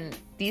 and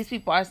these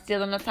people are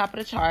still on the top of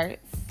the charts.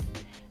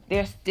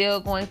 They're still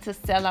going to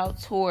sell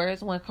out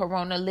tours when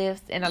Corona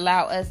lifts and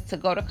allow us to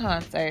go to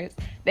concerts.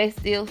 They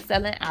still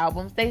selling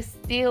albums. They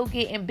still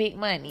getting big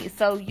money.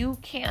 So you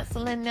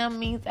canceling them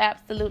means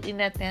absolutely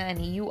nothing,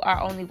 honey. You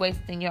are only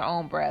wasting your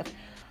own breath.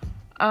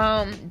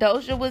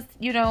 Doja was,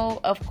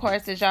 of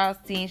course, as y'all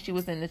seen, she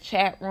was in the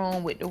chat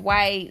room with the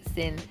whites,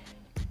 and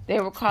they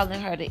were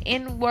calling her the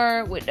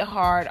N-word with the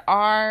hard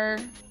R.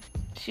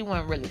 She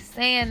wasn't really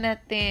saying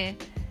nothing.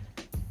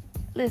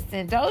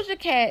 Listen, Doja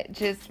Cat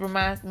just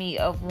reminds me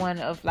of one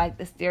of like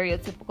the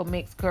stereotypical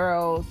mixed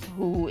girls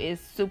who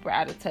is super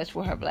out of touch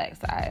with her black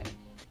side.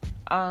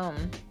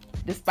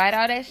 Despite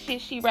all that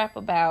shit she rap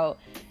about,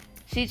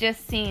 she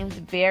just seems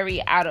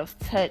very out of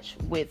touch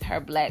with her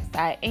black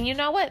side. And you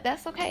know what?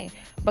 That's okay.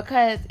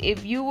 Because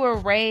if you were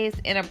raised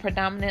in a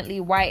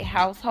predominantly white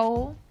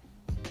household,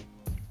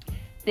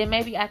 then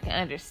maybe I can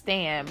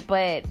understand.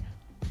 But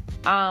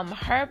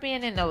her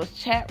being in those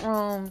chat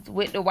rooms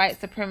with the white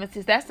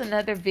supremacists, that's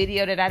another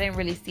video that I didn't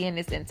really see in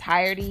its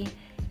entirety.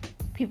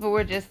 people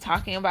were just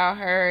talking about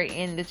her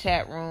in the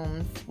chat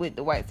rooms with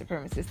the white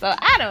supremacists. So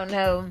I don't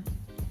know.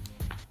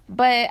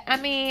 But I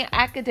mean,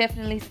 I could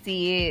definitely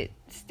see it.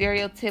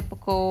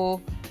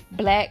 Stereotypical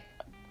black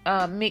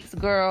mixed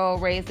girl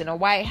raised in a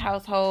white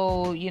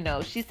household. You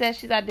know, she says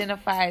she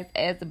identifies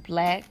as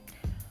black,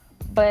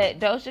 but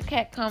Doja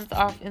Cat comes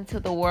off into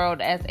the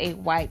world as a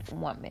white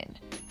woman.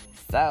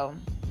 So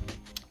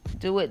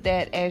do with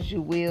that as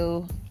you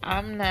will. I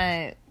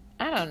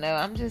don't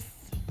know.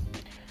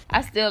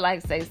 I still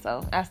like Say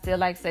So. I still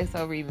like Say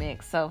So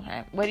remix. So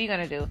what are you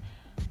gonna do?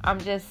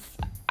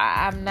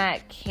 I'm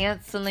not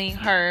canceling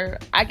her.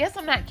 I guess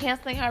I'm not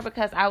canceling her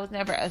because I was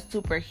never a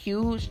super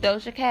huge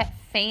Doja Cat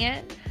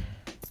fan.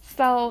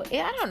 So,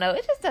 I don't know.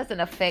 It just doesn't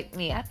affect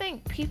me. I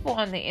think people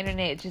on the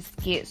internet just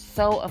get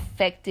so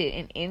affected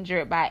and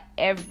injured by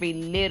every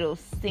little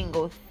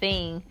single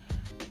thing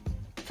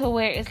to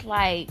where it's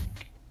like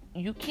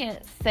you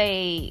can't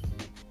say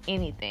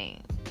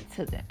anything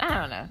to them. I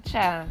don't know.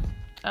 Child,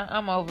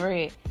 I'm over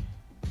it.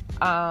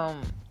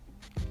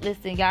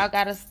 Listen, y'all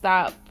gotta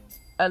stop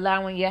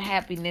allowing your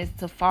happiness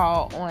to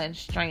fall on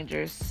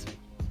strangers.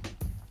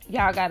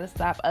 Y'all gotta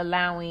stop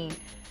allowing,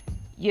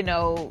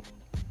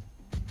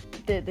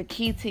 the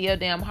key to your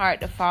damn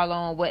heart to fall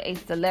on what a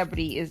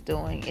celebrity is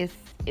doing.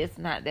 It's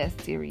not that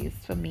serious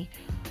for me.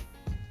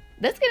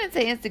 Let's get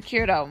into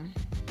Insecure though.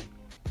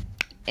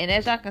 And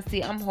as y'all can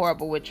see, I'm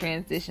horrible with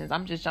transitions.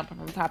 I'm just jumping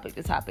from topic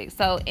to topic.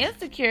 So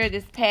Insecure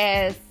this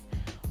past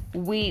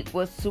week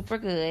was super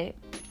good.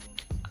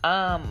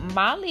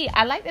 Molly,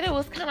 I like that it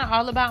was kind of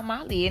all about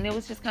Molly, and it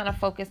was just kind of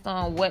focused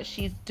on what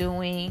she's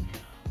doing,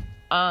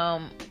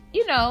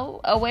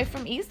 away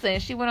from Issa.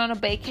 And she went on a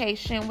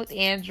vacation with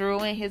Andrew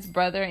and his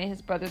brother and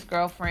his brother's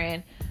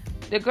girlfriend.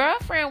 The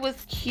girlfriend was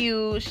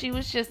cute. She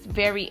was just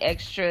very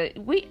extra.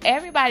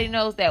 Everybody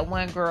knows that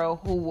one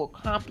girl who will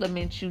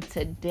compliment you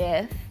to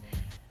death.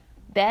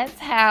 That's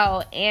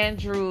how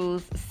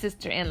Andrew's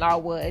sister-in-law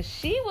was.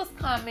 She was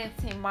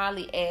commenting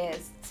Molly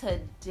as to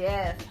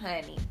death,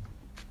 honey.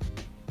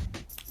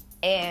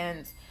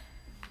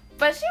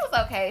 But she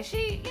was okay.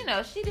 She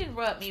didn't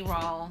rub me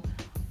wrong.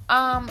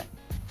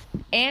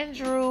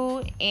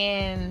 Andrew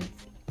and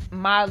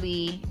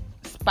Molly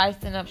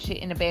spicing up shit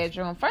in the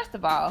bedroom. First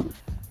of all,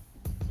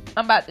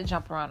 I'm about to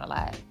jump around a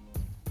lot.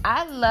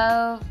 I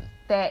love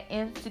that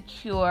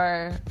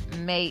Insecure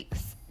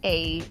makes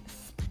a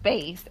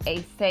safe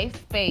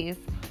space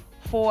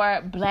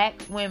for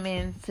black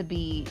women to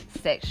be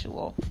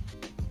sexual.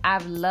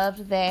 I've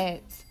loved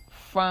that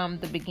from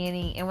the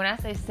beginning. And when I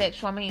say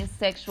sexual, I mean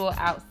sexual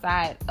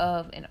outside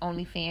of an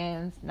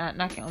OnlyFans. Not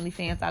knocking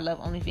OnlyFans. I love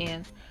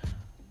OnlyFans.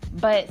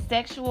 But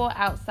sexual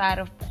outside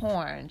of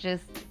porn.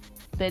 Just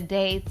the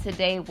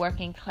day-to-day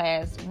working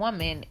class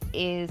woman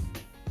is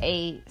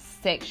a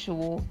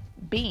sexual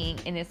being,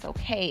 and it's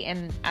okay.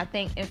 And I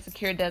think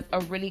Insecure does a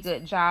really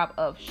good job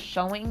of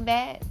showing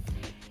that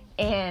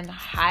and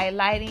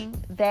highlighting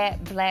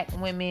that black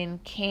women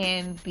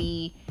can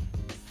be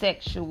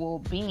sexual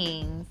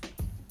beings.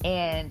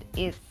 And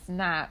it's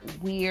not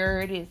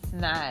weird. It's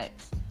not,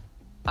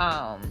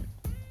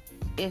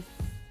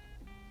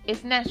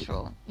 it's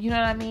natural. You know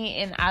what I mean?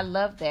 And I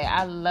love that.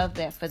 I love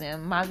that for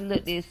them. Molly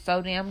looked is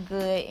so damn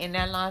good in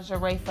that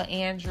lingerie for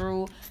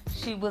Andrew.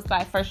 She was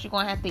like, first you're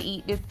going to have to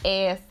eat this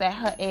ass. Sat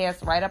her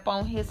ass right up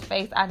on his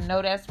face. I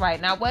know that's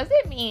right. Now, was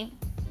it me?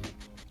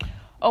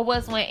 Or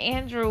was when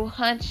Andrew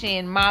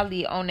hunching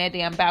Molly on that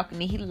damn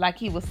balcony, he looked like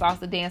he was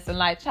salsa dancing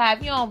like, child,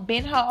 if you don't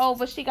bend her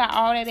over, she got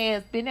all that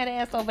ass, bend that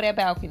ass over that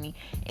balcony.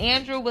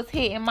 Andrew was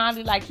hitting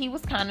Molly like he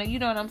was kind of, you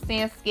know what I'm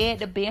saying, scared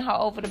to bend her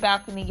over the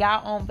balcony.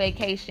 Y'all on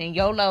vacation,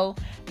 YOLO,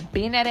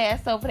 bend that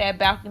ass over that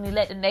balcony,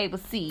 let the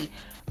neighbors see.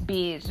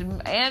 Bitch,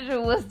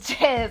 Andrew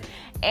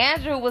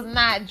was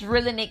not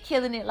drilling it,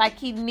 killing it like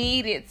he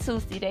needed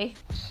to. See,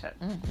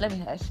 let me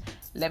hush.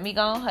 Let me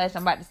go and hush.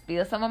 I'm about to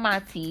spill some of my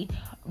tea.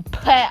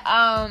 But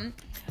on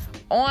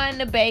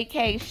the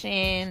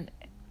vacation,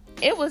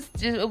 it was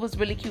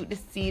really cute to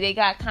see. They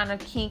got kind of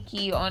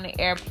kinky on the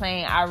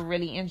airplane. I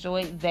really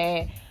enjoyed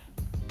that.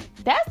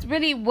 That's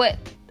really what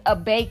a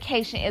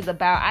vacation is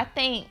about. I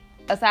think,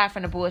 aside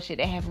from the bullshit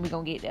that happened, we're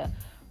gonna get there.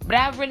 But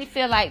I really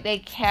feel like they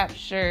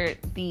captured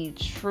the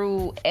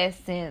true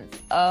essence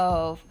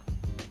of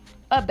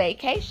a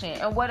vacation.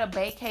 And what a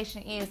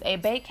vacation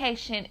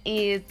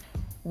is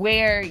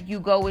where you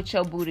go with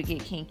your boo to get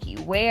kinky.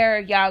 Where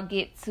y'all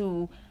get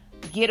to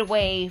get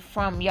away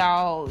from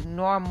y'all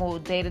normal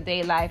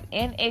day-to-day life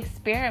and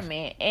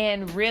experiment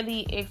and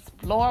really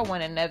explore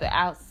one another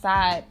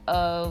outside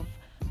of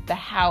the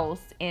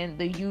house and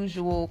the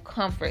usual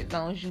comfort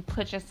zones. You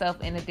put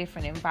yourself in a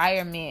different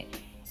environment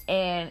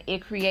and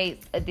it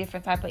creates a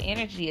different type of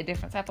energy, a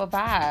different type of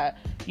vibe.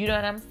 You know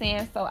what I'm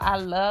saying? So I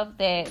love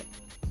that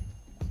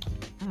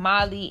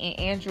Molly and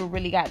Andrew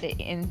really got to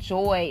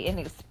enjoy and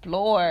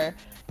explore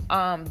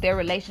their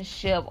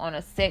relationship on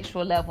a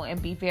sexual level and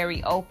be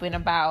very open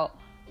about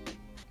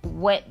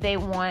what they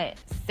want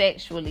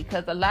sexually.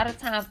 Because a lot of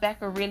times that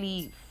could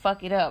really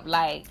fuck it up.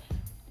 Like,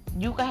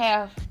 you could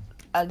have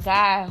a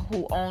guy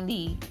who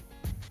only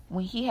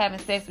when he having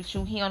sex with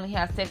you, he only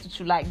has sex with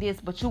you like this,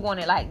 but you want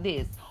it like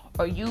this.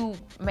 Or you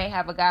may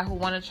have a guy who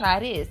want to try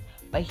this,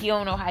 but he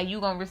don't know how you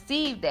gonna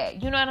receive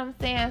that. You know what I'm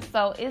saying?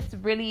 So it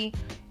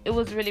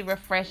was really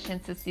refreshing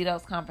to see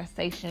those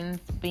conversations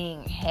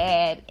being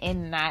had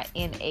and not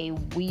in a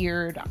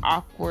weird,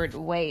 awkward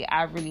way.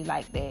 I really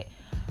like that.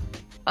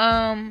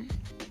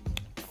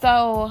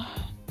 So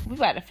we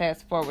about to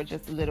fast forward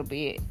just a little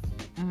bit.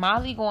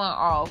 Molly going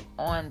off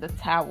on the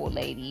towel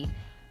lady.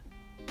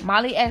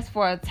 Molly asked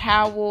for a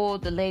towel.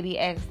 The lady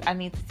asked, I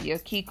need to see your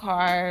key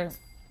card.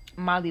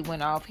 Molly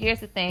went off. Here's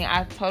the thing.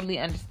 I totally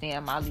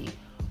understand Molly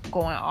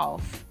going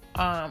off.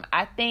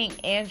 I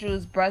think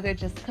Andrew's brother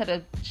just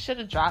should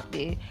have dropped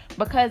it.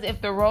 Because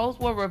if the roles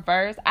were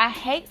reversed, I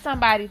hate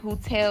somebody who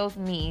tells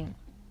me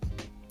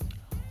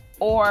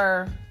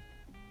or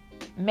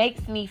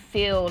makes me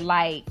feel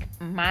like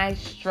my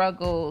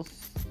struggles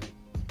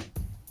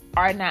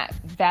are not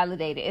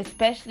validated,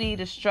 especially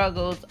the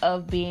struggles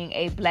of being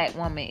a black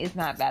woman is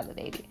not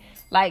validated.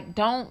 Like,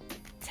 don't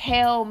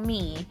tell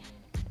me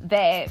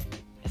that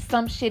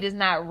some shit is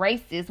not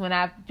racist when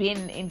I've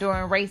been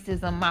enduring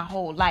racism my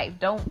whole life.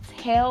 Don't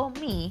tell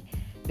me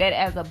that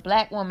as a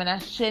black woman I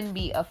shouldn't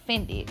be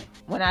offended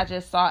when I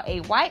just saw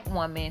a white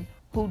woman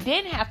who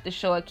didn't have to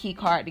show a key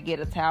card to get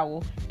a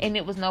towel and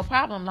it was no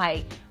problem.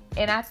 Like,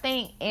 and I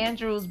think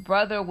Andrew's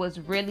brother was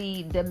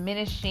really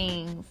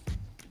diminishing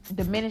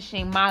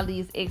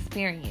Molly's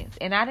experience.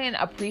 And I didn't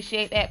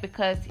appreciate that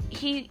because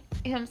he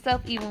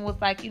himself even was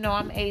like,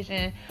 I'm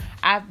Asian.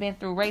 I've been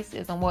through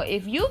racism. Well,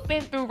 if you've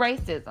been through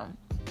racism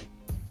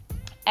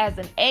as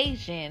an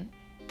Asian,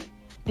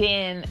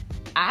 then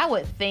I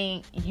would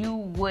think you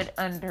would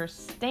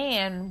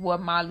understand where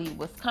Molly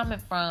was coming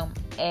from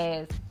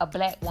as a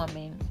black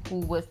woman who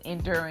was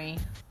enduring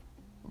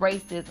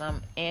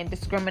racism and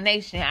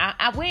discrimination.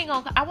 I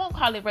won't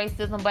call it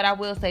racism, but I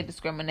will say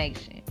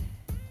discrimination.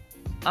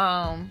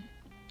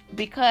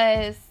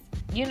 Because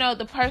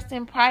the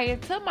person prior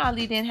to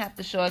Molly didn't have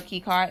to show a key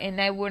card and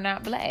they were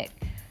not black.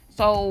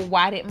 So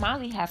why did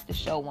Molly have to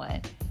show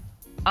one?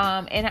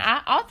 And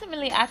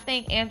I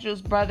think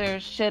Andrew's brother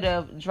should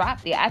have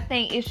dropped it. I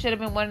think it should have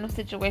been one of those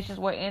situations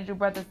where Andrew's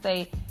brother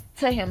say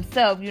to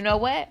himself, you know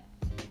what?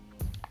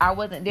 I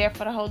wasn't there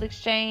for the whole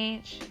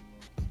exchange.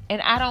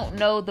 And I don't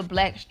know the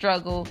black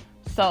struggle.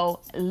 So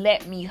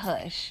let me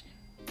hush.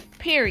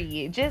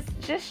 Period.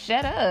 Just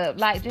shut up.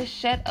 Like, just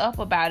shut up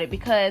about it,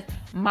 because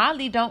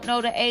Molly don't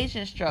know the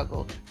Asian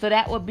struggle. So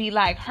that would be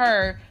like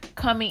her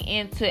coming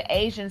into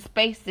Asian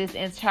spaces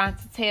and trying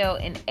to tell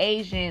an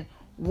Asian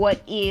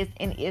what is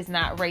and is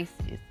not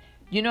racist.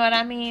 You know what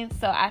I mean?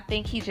 So I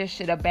think he just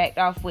should have backed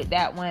off with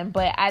that one.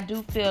 But I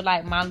do feel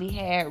like Molly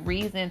had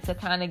reason to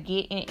kind of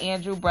get in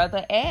Andrew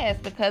brother ass,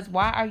 because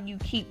why are you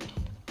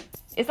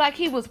it's like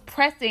he was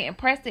pressing and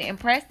pressing and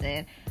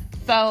pressing.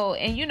 So,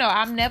 and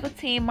I'm never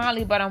team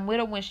Molly, but I'm with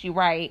her when she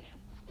right.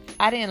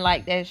 I didn't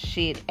like that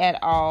shit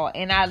at all.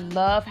 And I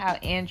love how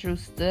Andrew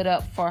stood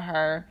up for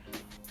her.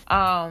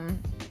 And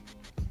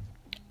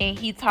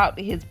he talked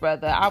to his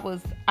brother. I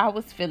was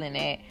feeling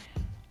that.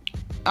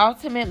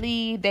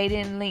 Ultimately, they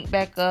didn't link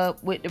back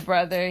up with the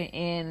brother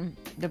and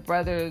the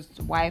brother's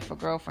wife or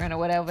girlfriend or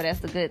whatever.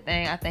 That's a good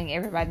thing. I think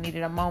everybody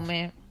needed a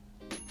moment.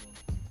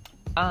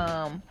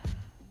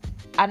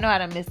 I know I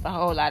done missed a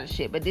whole lot of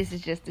shit, but this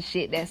is just the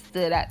shit that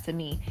stood out to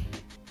me.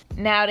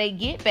 Now they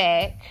get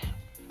back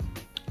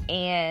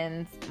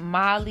and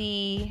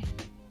Molly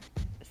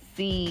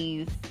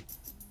sees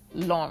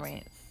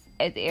Lawrence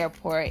at the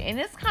airport, and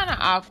it's kind of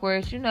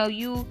awkward.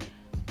 You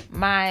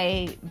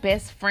my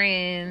best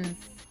friend's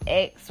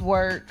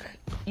ex-work,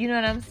 you know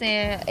what I'm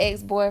saying,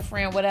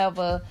 ex-boyfriend,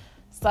 whatever.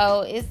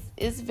 So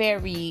it's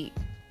very,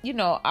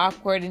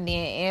 awkward. And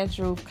then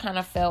Andrew kind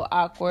of felt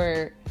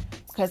awkward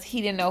because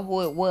he didn't know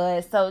who it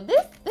was. So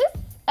this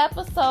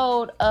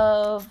episode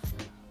of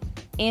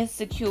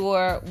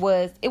Insecure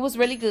was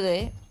really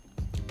good,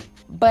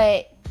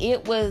 but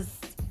it was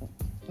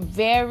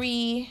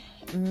very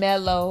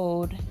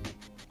mellowed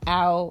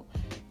out.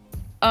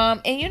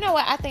 And you know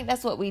what? I think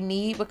that's what we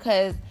need,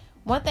 because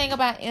one thing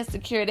about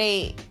Insecure,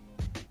 they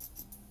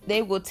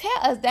will tear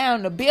us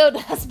down to build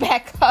us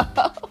back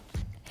up.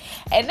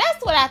 And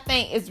that's what I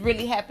think is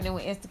really happening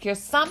with Insecure.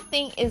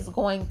 Something is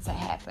going to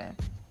happen.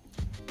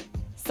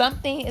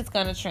 Something is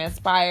going to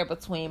transpire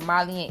between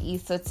Molly and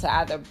Issa to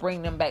either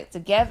bring them back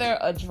together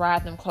or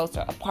drive them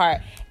closer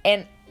apart.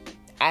 And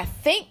I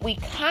think we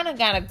kind of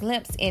got a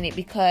glimpse in it,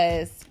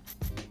 because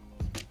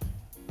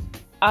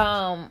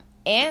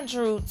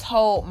Andrew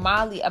told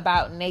Molly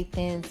about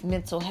Nathan's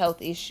mental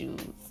health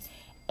issues.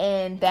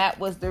 And that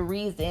was the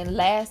reason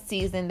last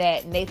season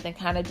that Nathan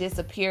kind of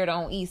disappeared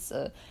on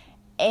Issa.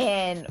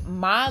 And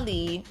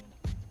Molly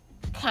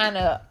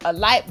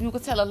you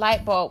could tell a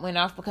light bulb went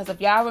off, because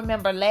if y'all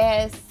remember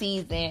last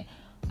season,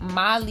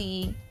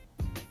 Molly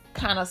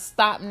kind of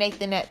stopped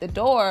Nathan at the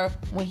door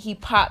when he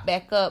popped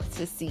back up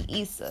to see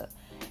Issa.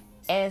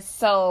 And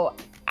so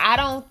I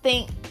don't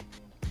think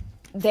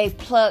they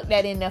plugged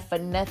that in there for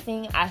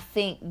nothing. I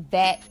think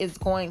that is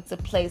going to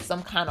play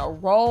some kind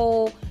of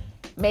role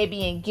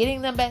maybe in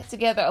getting them back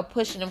together or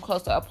pushing them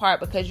closer apart,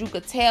 because you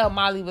could tell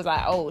Molly was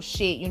like, oh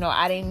shit, you know,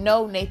 I didn't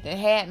know Nathan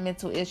had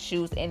mental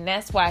issues, and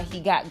that's why he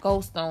got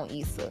ghost on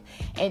Issa.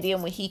 And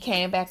then when he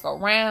came back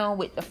around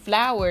with the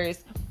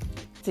flowers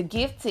to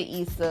give to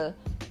Issa,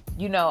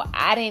 you know,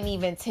 I didn't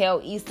even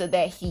tell Issa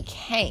that he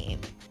came.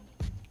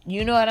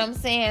 You know what I'm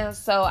saying?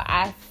 So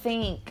I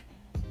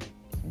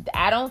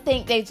don't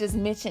think they just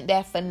mentioned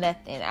that for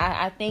nothing.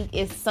 I think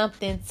it's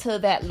something to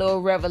that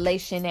little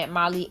revelation that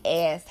Molly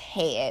ass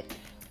had.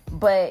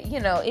 But, you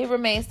know, it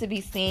remains to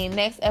be seen.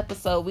 Next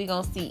episode, we're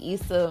going to see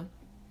Issa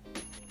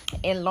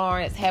and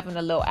Lawrence having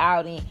a little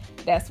outing.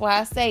 That's why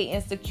I say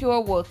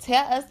Insecure will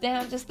tear us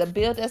down just to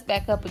build us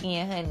back up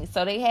again, honey.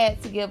 So they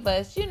had to give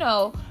us, you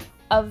know,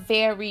 a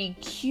very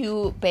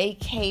cute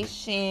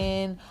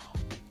vacation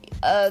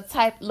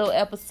type little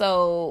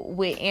episode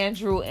with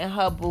Andrew and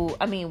Hubble.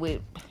 I mean,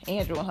 with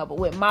Andrew and Hubble,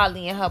 with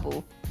Molly and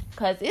Hubble,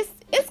 because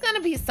it's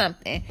gonna be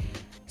something.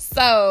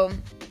 So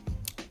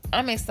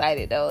I'm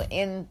excited though,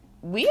 and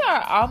we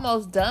are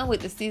almost done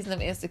with the season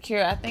of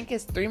Insecure. I think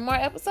it's 3 more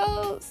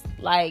episodes.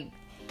 Like,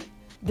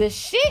 the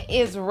shit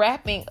is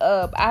wrapping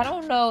up. I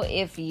don't know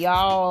if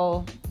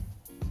y'all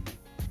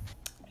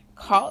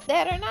caught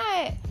that or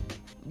not,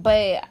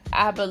 but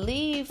I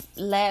believe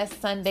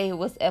last Sunday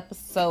was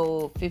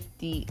episode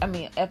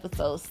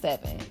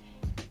 7.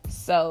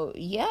 So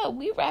yeah,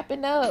 we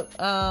wrapping up.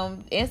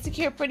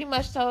 Insecure pretty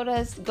much told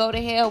us, go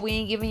to hell, we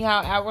ain't giving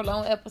y'all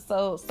hour-long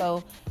episodes.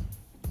 So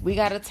we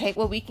gotta take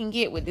what we can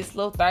get with this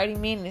little 30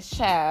 minutes,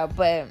 child.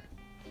 But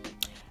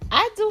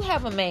I do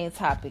have a main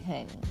topic,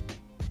 honey.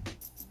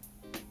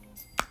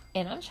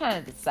 And I'm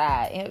trying to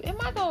decide, am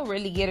I gonna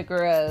really get a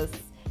girl's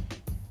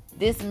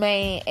this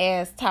main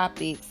ass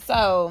topic?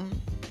 So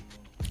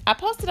I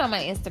posted on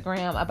my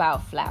Instagram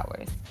about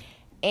flowers.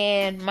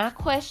 And my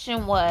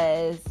question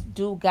was,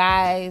 do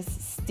guys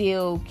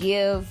still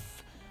give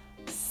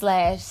 /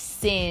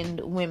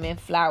 send women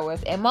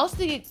flowers? And most of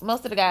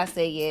the guys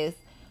say yes.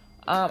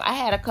 I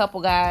had a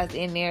couple guys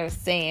in there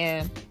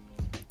saying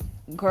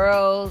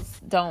girls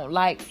don't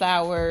like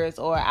flowers,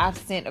 or I've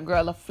sent a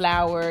girl a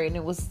flower and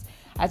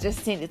I just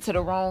sent it to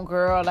the wrong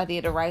girl. I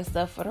did the right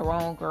stuff for the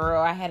wrong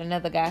girl. I had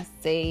another guy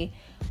say,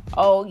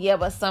 oh yeah,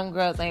 but some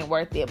girls ain't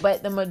worth it.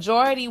 But the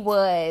majority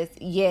was,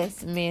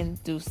 yes, men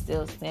do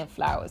still send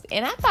flowers.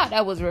 And I thought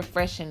that was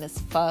refreshing as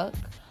fuck.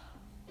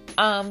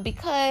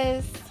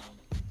 Because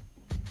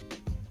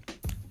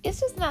it's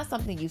just not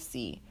something you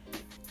see.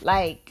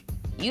 Like,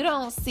 you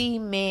don't see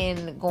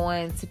men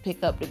going to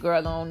pick up the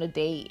girl on a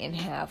date and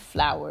have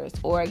flowers,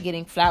 or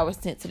getting flowers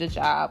sent to the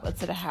job or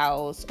to the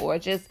house, or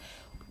just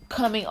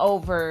coming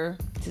over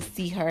to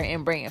see her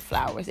and bringing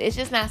flowers. It's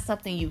just not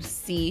something you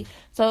see.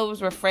 So it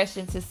was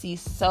refreshing to see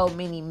so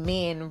many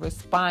men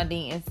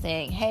responding and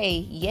saying,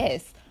 hey,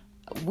 yes,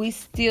 we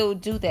still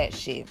do that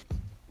shit.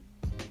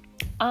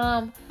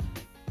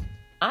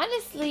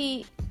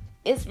 Honestly,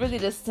 it's really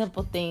the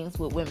simple things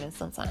with women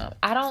sometimes.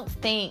 I don't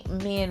think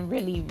men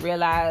really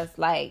realize,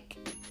 like,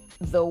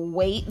 the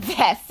weight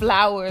that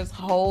flowers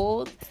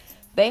hold.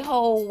 They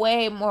hold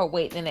way more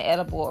weight than an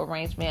edible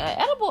arrangement. An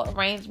edible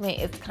arrangement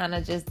is kind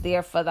of just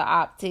there for the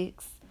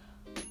optics.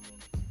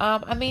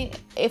 I mean,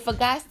 if a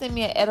guy send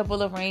me an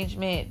edible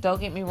arrangement,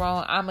 don't get me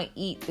wrong, I'm going to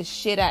eat the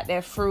shit out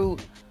that fruit.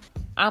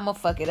 I'm going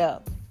to fuck it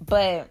up.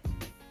 But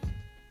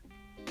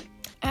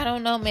I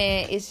don't know,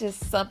 man. It's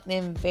just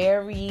something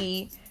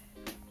very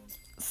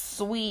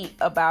sweet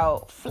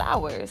about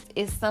flowers.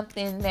 It's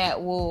something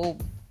that will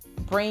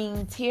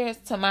bring tears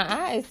to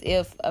my eyes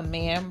if a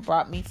man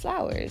brought me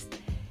flowers.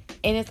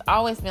 And it's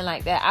always been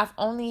like that. I've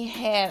only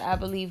had, I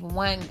believe,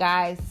 one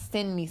guy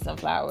send me some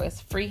flowers.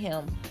 Free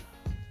him.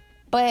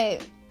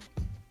 But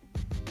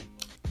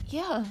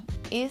yeah,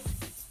 it's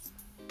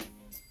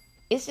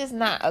just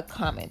not a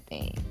common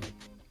thing.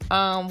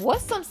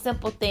 What's some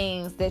simple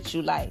things that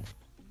you like?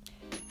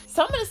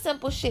 Some of the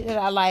simple shit that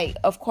I like,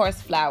 of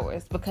course,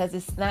 flowers, because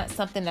it's not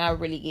something that I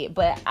really get.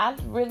 But I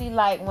really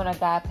like when a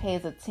guy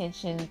pays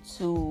attention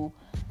to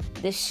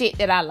the shit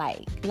that I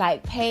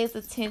like pays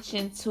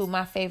attention to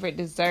my favorite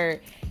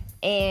dessert,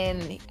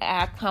 and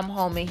I come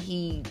home and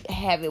he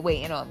have it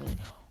waiting on me,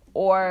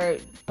 or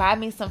buy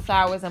me some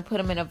flowers and put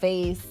them in a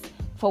vase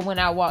for when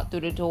I walk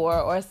through the door,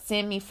 or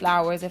send me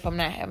flowers if I'm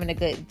not having a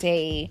good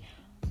day.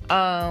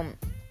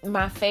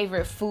 My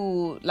favorite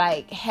food,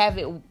 like have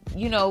it,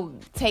 you know,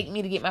 take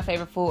me to get my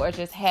favorite food, or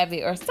just have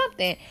it or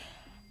something.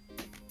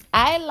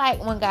 I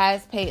like when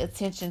guys pay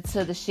attention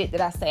to the shit that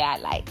I say I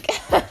like.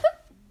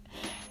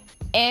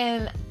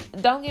 And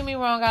don't get me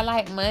wrong, I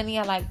like money,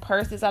 I like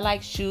purses, I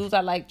like shoes,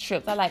 I like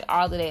trips, I like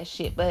all of that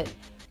shit. But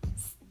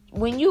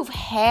when you've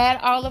had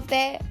all of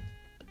that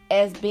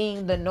as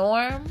being the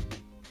norm,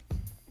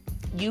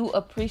 you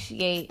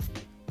appreciate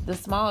the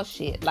small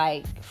shit,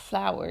 like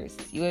flowers.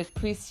 You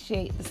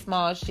appreciate the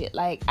small shit.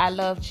 Like, I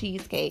love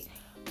cheesecake.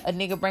 A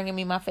nigga bringing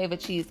me my favorite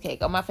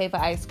cheesecake or my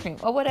favorite ice cream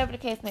or whatever the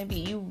case may be.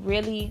 You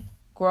really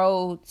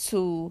grow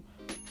to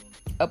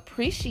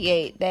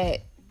appreciate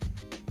that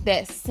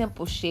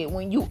simple shit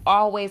when you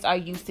always are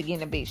used to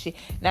getting a big shit.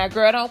 Now,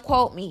 girl, don't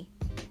quote me.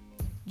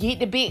 Get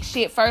the big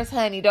shit first,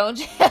 honey. Don't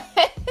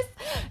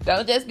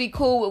just be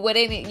cool with with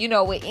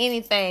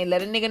anything.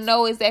 Let a nigga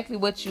know exactly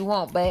what you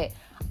want. But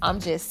I'm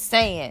just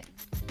saying,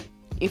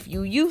 if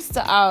you used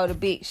to all the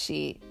big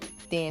shit,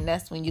 then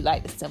that's when you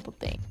like the simple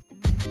thing.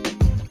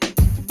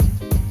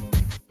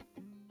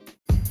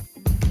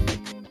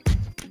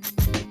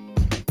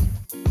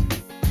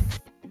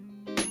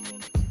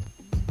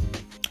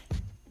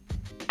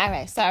 All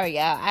right, sorry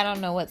y'all. I don't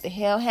know what the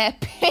hell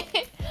happened.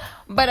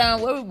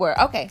 But where we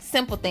were. Okay,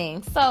 simple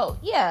things. So,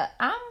 yeah,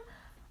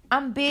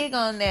 I'm big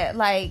on that.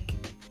 Like,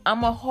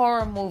 I'm a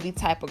horror movie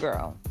type of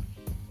girl.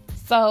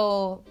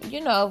 So,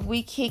 if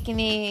we kicking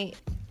it,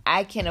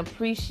 I can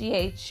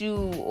appreciate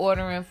you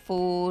ordering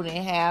food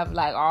and have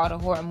like all the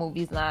horror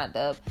movies lined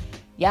up.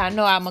 Y'all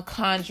know I'm a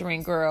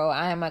Conjuring girl.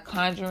 I am a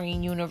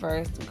Conjuring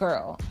universe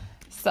girl.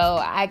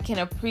 So I can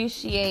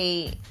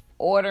appreciate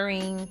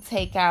ordering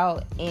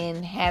takeout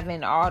and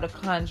having all the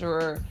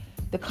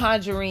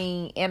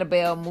Conjuring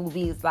Annabelle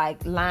movies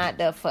like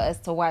lined up for us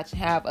to watch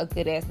and have a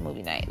good ass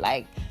movie night.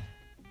 Like,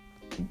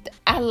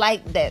 I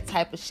like that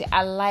type of shit.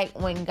 I like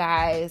when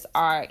guys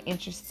are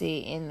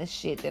interested in the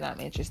shit that I'm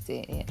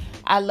interested in.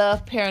 I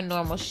love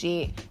paranormal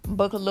shit.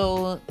 Book a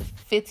little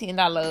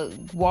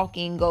 $15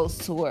 walk-in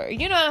ghost tour.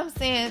 You know what I'm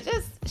saying?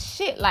 Just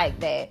shit like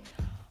that.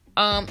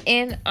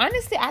 And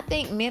honestly, I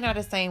think men are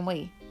the same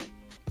way.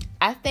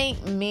 I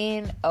think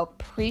men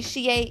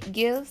appreciate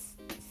gifts.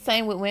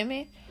 Same with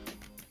women.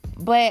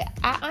 But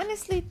I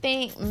honestly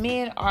think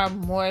men are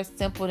more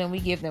simple than we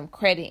give them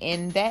credit.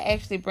 And that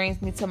actually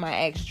brings me to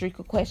my Ask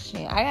Drika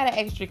question. I got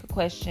an Ask Drika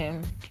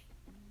question.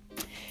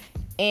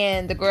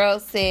 And the girl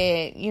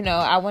said,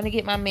 I want to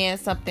get my man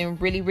something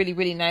really, really,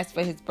 really nice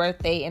for his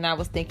birthday. And I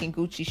was thinking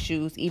Gucci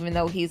shoes, even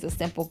though he's a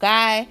simple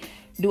guy.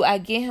 Do I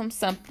get him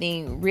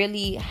something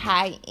really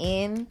high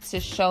end to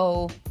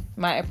show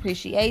my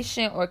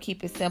appreciation or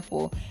keep it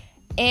simple?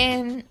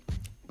 And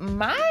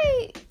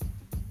my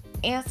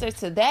answer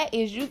to that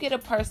is you get a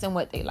person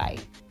what they like.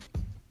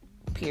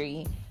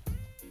 Period.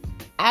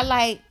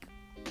 I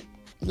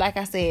like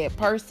I said,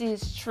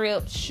 purses,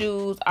 trips,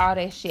 shoes, all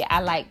that shit. I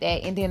like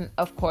that. And then,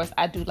 of course,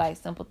 I do like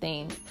simple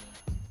things.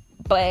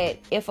 But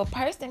if a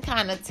person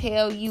kind of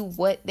tell you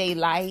what they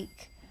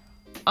like,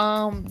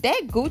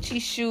 that Gucci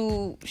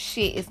shoe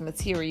shit is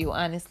material,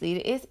 honestly.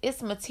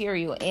 It's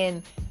material.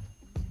 And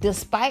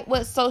despite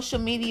what social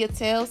media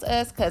tells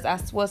us, because I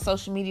swear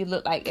social media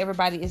look like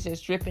everybody is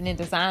just dripping in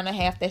designer.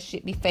 Half that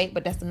shit be fake,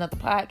 but that's another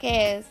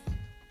podcast.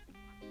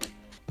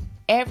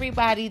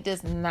 Everybody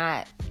is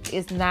not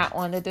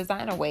on the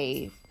designer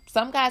wave.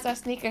 Some guys are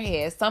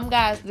sneakerheads. Some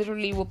guys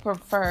literally will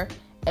prefer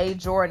a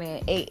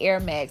Jordan, a Air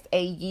Max,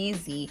 a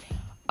Yeezy,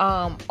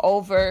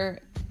 over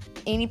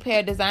any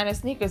pair of designer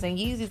sneakers. And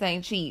Yeezys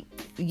ain't cheap.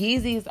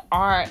 Yeezys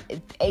are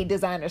a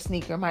designer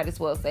sneaker, might as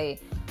well say.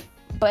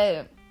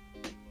 But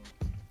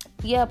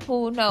yeah,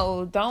 Pooh,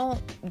 no,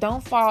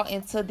 don't fall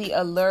into the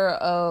allure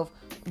of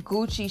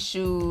Gucci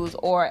shoes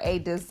or a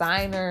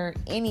designer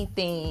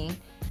anything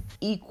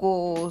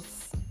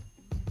equals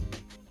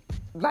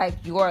like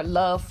your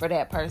love for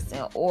that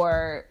person,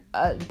 or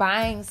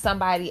buying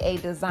somebody a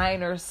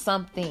designer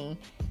something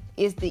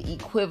is the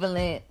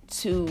equivalent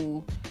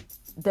to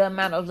the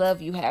amount of love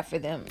you have for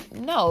them.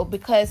 No,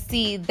 because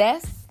see,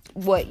 that's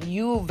what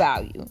you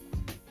value.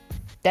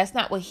 That's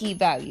not what he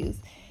values.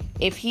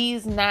 If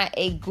he's not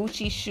a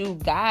Gucci shoe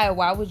guy,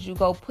 why would you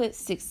go put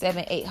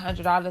 $600, $700,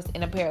 $800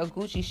 in a pair of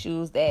Gucci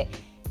shoes that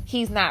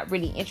he's not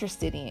really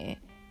interested in?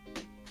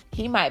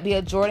 He might be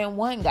a Jordan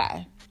 1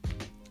 guy.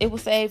 It will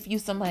save you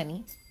some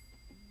money.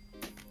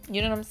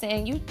 You know what I'm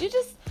saying? You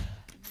just,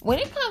 when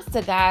it comes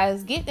to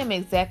guys, get them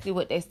exactly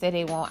what they say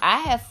they want. I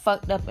have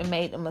fucked up and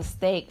made the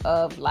mistake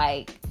of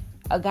like,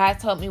 a guy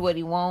told me what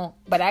he want,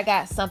 but I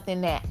got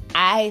something that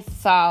I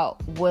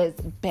thought was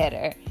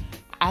better.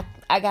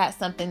 I got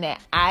something that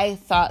I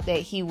thought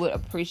that he would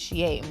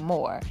appreciate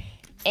more.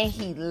 And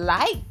he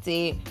liked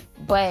it,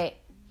 but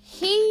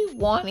he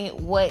wanted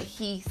what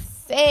he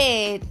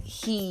said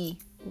he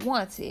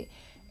wanted.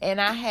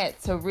 And I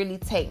had to really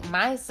take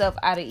myself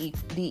out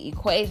of the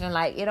equation.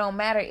 Like, it don't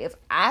matter if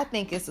I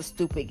think it's a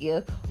stupid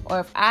gift or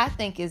if I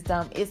think it's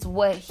dumb. It's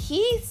what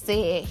he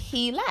said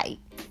he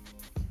liked.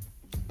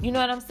 You know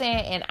what I'm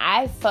saying? And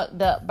I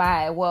fucked up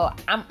by, well,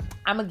 I'm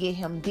going to get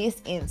him this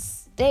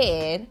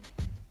instead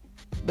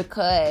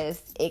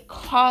because it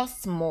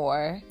costs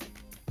more.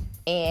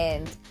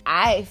 And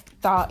I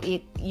thought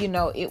it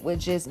would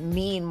just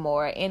mean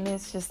more. And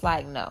it's just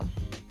like, no.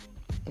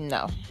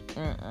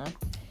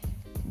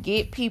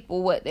 Get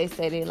people what they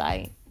say they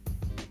like.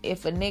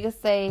 If a nigga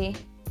say,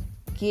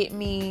 get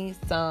me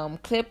some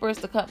clippers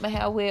to cut my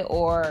hair with,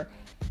 or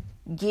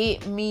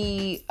get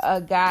me a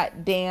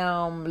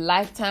goddamn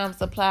lifetime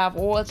supply of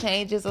oil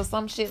changes or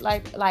some shit,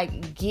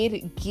 like get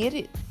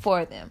it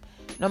for them.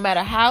 No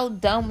matter how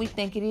dumb we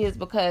think it is,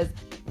 because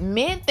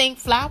men think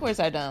flowers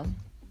are dumb.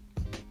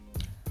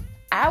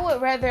 I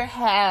would rather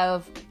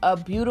have a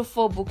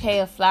beautiful bouquet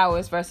of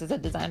flowers versus a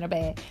designer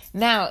bag.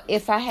 Now,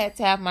 if I had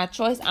to have my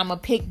choice, I'm going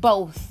to pick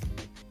both.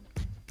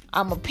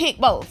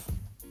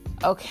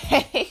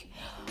 Okay?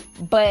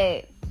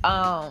 But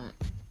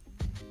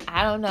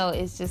I don't know,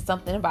 it's just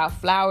something about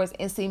flowers.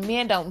 And see,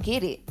 men don't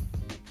get it.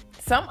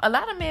 A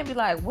lot of men be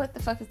like, what the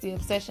fuck is the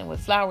obsession with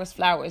flowers?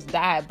 Flowers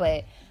die,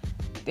 but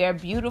they're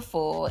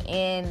beautiful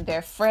and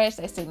they're fresh.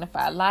 They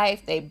signify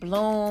life. They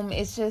bloom.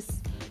 It's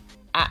just,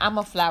 I'm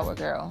a flower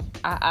girl.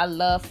 I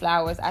love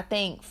flowers. I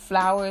think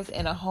flowers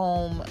in a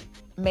home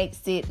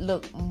makes it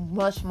look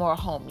much more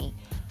homey.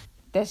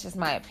 That's just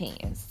my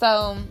opinion.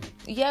 So,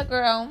 yeah,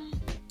 girl,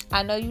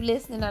 I know you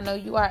listening. I know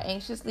you are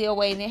anxiously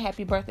awaiting.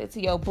 Happy birthday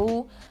to your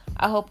boo.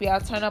 I hope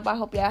y'all turn up. I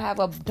hope y'all have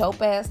a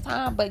dope ass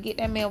time, but get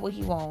that man what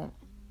he want.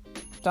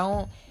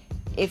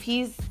 If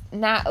he's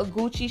not a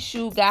Gucci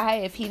shoe guy,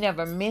 if he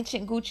never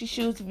mentioned Gucci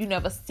shoes, if you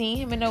never seen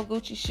him in no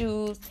Gucci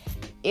shoes,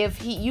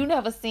 if you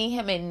never seen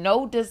him in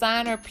no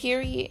designer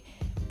period,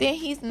 then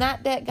he's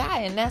not that guy,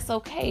 and that's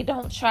okay.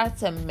 Don't try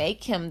to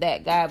make him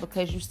that guy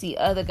because you see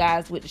other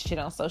guys with the shit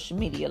on social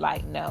media.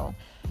 Like, no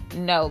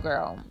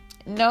girl,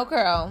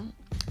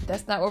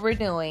 that's not what we're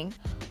doing.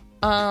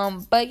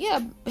 But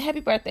yeah,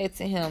 happy birthday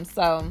to him.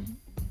 So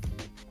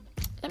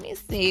let me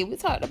see. We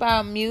talked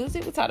about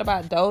music. We talked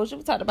about Doja.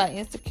 We talked about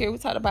Insecure. We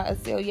talked about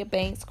Azealia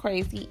Banks'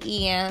 crazy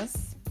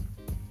ass.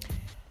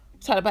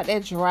 We talked about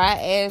that dry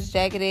ass,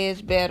 jagged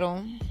edge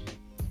battle.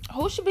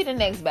 Who should be the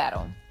next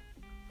battle?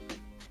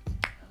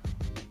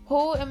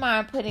 Who am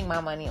I putting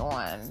my money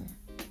on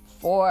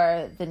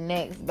for the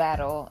next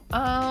battle?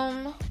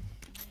 They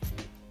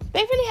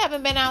really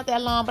haven't been out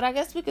that long, but I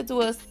guess we could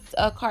do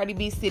a Cardi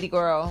B City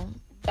Girl.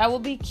 That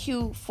would be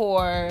cute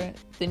for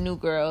the new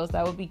girls.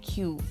 That would be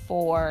cute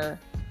for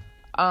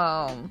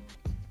that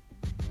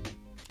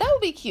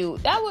would be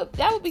cute. That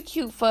would be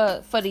cute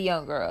for the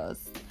young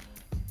girls.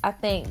 I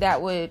think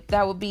that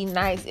would be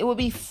nice. It would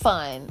be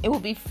fun. It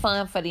would be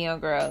fun for the young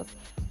girls.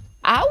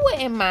 I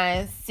wouldn't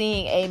mind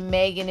seeing a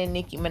Megan and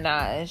Nicki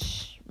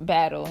Minaj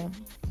battle.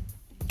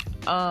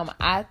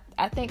 I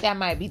think that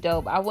might be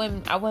dope. I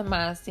wouldn't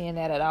mind seeing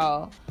that at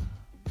all.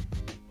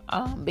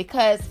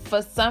 Because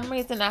for some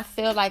reason I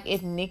feel like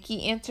if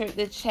Nicki entered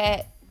the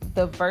chat,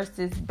 the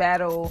versus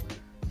battle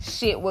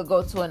shit would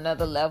go to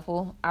another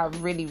level. I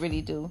really,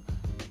 really do.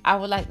 I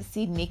would like to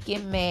see Nicki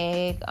and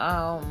Meg.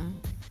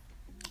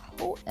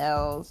 Who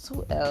else?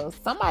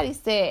 Somebody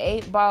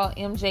said 8Ball,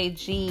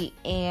 MJG,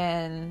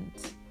 and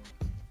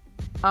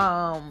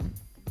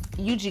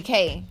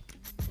UGK.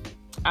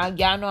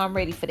 Y'all know I'm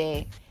ready for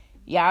that.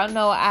 Y'all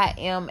know I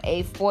am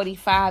a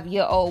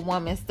 45-year-old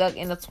woman stuck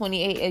in a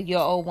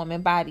 28-year-old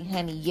woman body,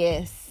 honey.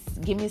 Yes.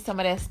 Give me some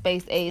of that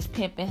space age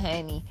pimping,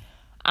 honey.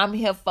 I'm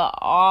here for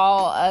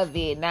all of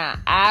it. Now,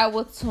 I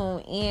will tune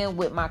in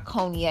with my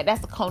cognac.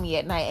 That's a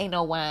cognac night. Ain't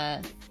no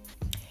wine.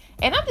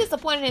 And I'm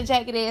disappointed in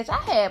Jagged Edge. I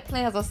had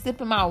plans of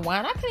sipping my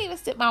wine. I couldn't even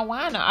sip my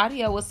wine. The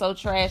audio was so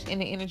trash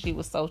and the energy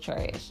was so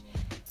trash.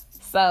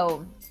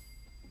 So,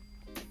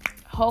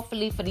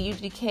 hopefully for the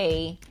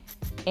UGK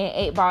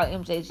and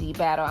 8Ball MJG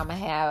battle, I'm going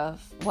to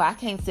have... Well, I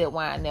can't sip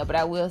wine there, but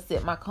I will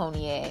sip my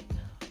cognac.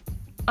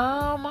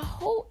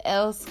 Who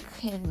else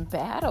can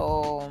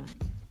battle?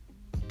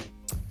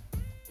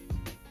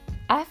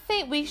 I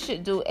think we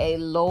should do a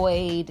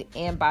Lloyd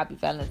and Bobby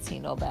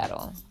Valentino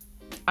battle.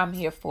 I'm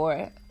here for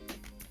it.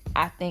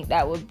 I think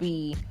that would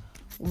be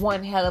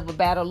one hell of a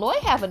battle.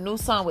 Lloyd have a new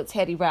song with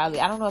Teddy Riley.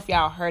 I don't know if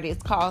y'all heard it.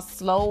 It's called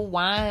Slow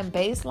Wine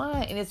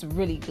Baseline, and it's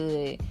really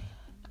good.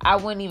 I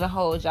wouldn't even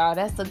hold y'all.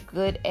 That's a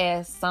good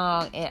ass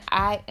song, and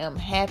I am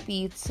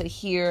happy to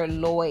hear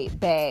Lloyd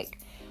back.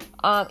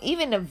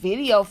 Even the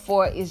video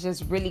for it is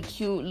just really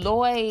cute.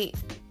 Lloyd,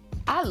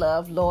 I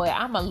love Lloyd.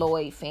 I'm a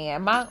Lloyd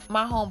fan. My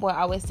homeboy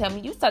always tell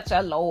me, you such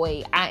a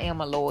Lloyd. I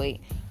am a Lloyd.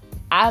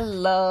 I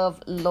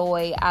love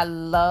Lloyd. I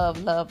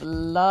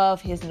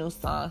love his new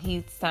song.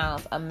 He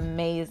sounds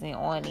amazing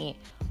on it.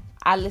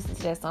 I listened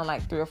to that song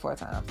like 3 or 4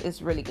 times.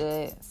 It's really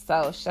good.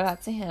 So shout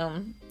out to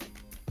him.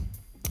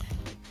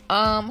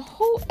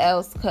 Who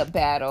else could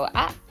battle?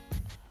 I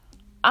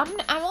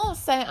won't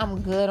say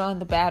I'm good on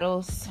the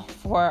battles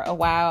for a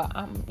while.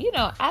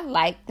 I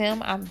like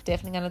them. I'm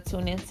definitely gonna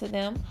tune into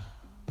them.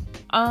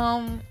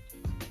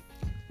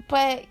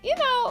 But,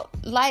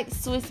 like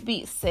Swizz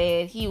Beatz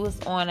said, he was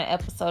on an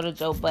episode of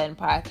Joe Budden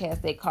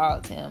podcast. They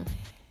called him.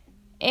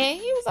 And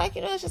he was like,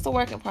 it's just a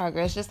work in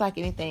progress, just like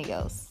anything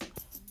else.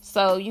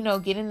 So,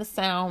 getting the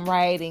sound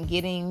right and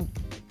getting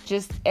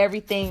just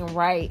everything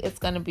right, it's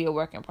going to be a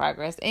work in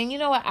progress. And you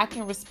know what? I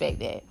can respect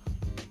that.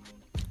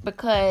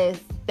 Because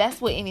that's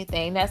with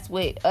anything. That's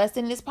with us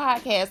in this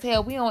podcast.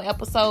 Hell, we on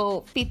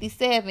episode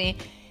 57.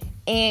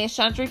 And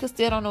Chandrika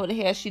still don't know what the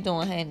hell she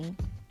doing, honey.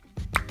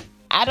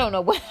 I don't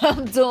know what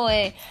I'm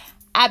doing.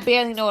 I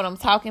barely know what I'm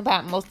talking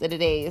about most of the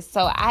days.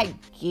 So I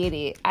get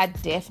it. I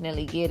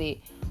definitely get it.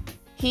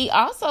 He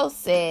also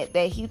said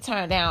that he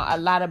turned down a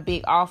lot of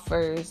big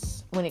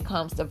offers when it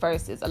comes to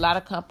Versus. A lot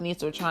of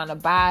companies were trying to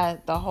buy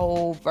the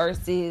whole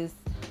Versus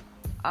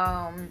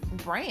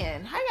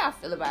brand. How y'all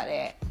feel about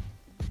that?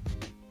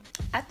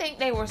 I think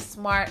they were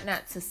smart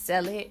not to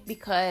sell it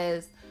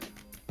because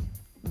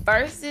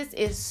Versus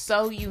is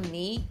so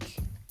unique.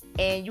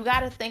 And you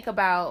got to think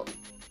about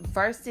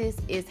Versus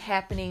is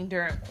happening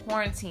during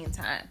quarantine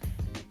time.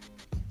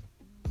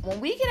 When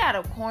we get out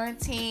of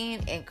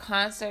quarantine and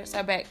concerts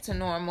are back to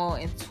normal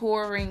and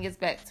touring is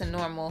back to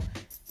normal,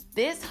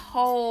 this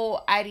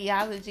whole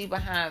ideology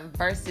behind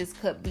Versus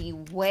could be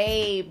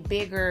way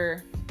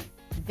bigger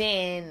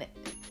than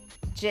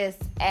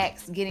just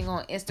acts getting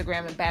on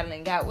Instagram and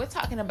battling out. We're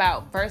talking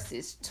about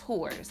Versus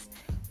tours.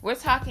 We're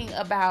talking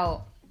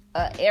about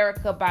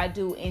Erykah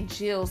Badu and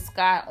Jill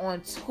Scott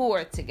on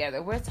tour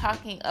together. We're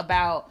talking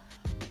about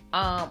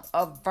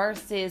a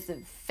Versus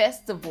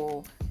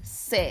festival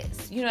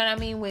sets. You know what I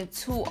mean? When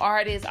two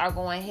artists are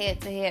going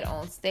head to head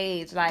on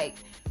stage. Like,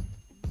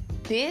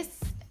 this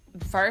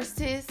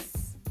Versus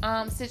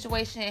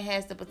situation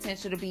has the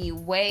potential to be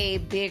way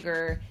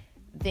bigger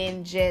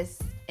than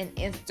just an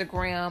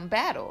Instagram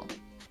battle.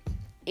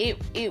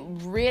 It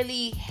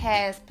really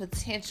has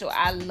potential.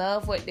 I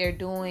love what they're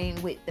doing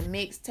with the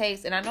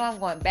mixtapes, and I know I'm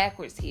going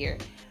backwards here,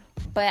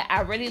 but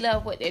I really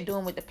love what they're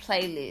doing with the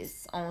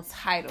playlists on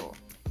Tidal.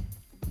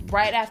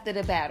 Right after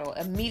the battle,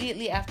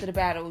 immediately after the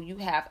battle, you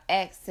have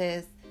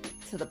access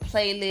to the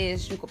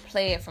playlist. You can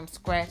play it from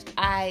scratch.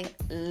 I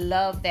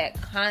love that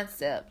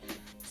concept.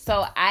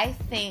 So I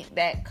think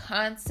that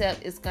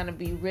concept is going to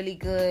be really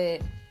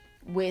good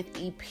with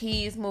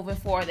EPs moving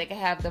forward. They can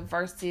have the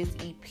Versus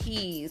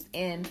EPs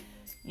and,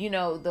 you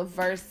know, the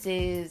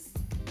Versus.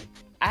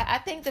 I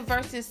think the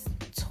Versus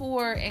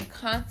tour and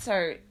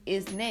concert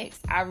is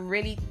next. I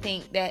really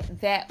think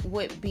that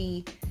would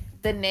be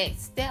the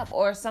next step,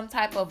 or some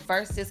type of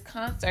Versus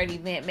concert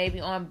event,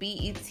 maybe on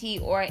BET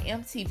or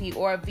MTV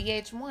or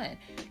VH1.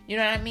 You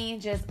know what I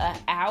mean? Just an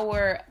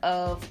hour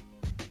of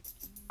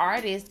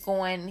artists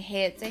going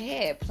head to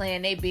head,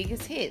 playing their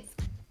biggest hits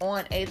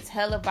on a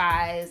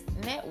televised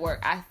network.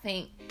 I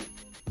think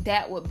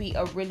that would be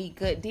a really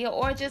good deal.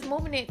 Or just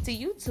moving it to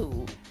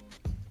YouTube,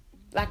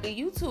 like a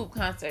YouTube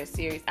concert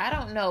series. I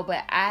don't know,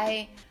 but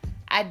I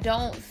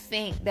don't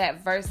think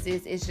that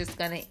Versus is just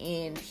going to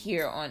end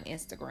here on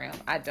Instagram.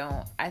 I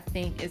don't. I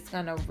think it's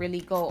going to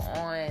really go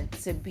on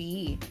to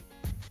be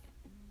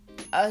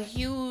a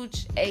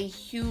huge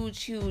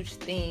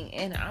thing.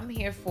 And I'm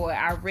here for it.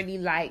 I really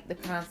like the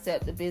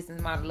concept. The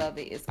business model of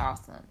it is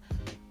awesome.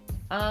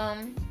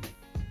 Guys,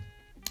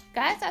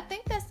 I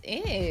think that's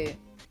it.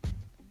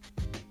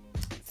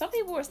 Some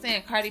people were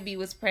saying Cardi B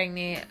was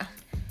pregnant.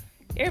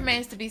 It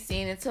remains to be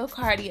seen. Until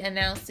Cardi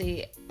announced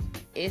it,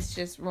 it's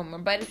just rumor.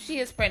 But if she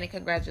is pregnant,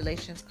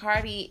 congratulations.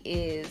 Cardi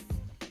is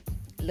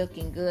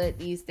looking good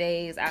these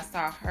days. I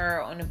saw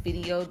her on a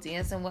video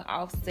dancing with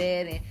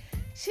Offset, and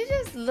she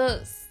just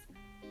looks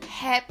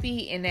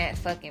happy in that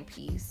fucking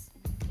piece.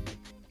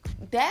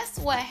 That's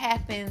what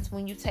happens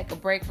when you take a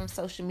break from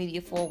social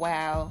media for a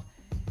while.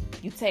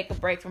 You take a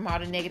break from all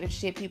the negative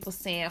shit people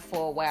saying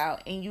for a while,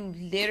 and you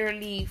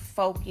literally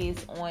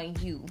focus on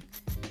you.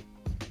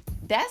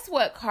 That's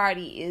what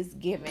Cardi is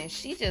giving.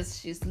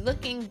 She's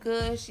looking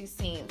good. She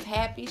seems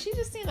happy. She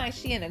just seems like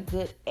she in a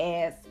good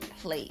ass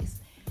place.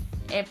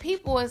 And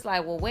people is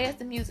like, well, where's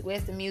the music?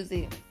 Where's the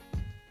music?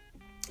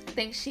 I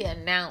think she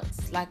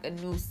announced like a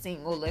new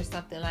single or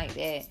something like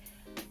that.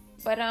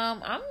 But I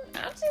don't know.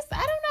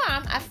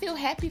 I feel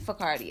happy for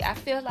Cardi. I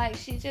feel like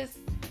she just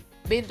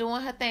been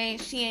doing her thing.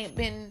 She ain't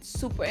been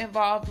super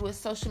involved with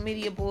social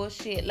media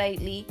bullshit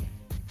lately.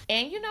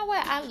 And you know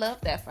what? I love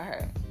that for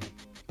her.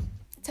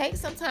 Take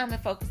some time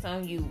and focus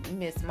on you,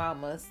 Miss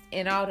Mamas,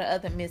 and all the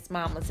other Miss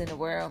Mamas in the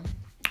world.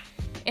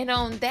 And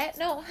on that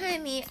note,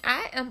 honey,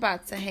 I am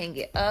about to hang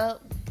it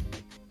up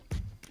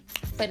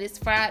for this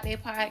Friday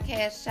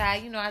podcast,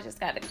 child. You know, I just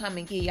got to come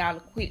and give y'all a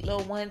quick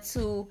little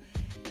 1-2.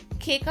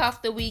 Kick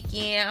off the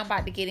weekend. I'm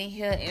about to get in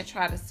here and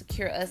try to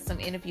secure us some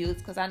interviews,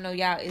 because I know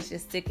y'all is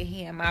just sick of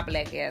hearing my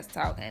black ass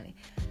talk, honey.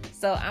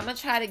 So I'm going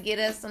to try to get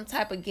us some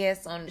type of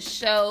guests on the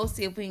show,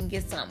 see if we can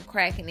get something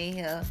cracking in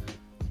here.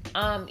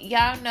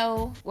 Y'all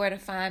know where to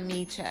find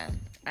me, child.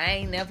 I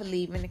ain't never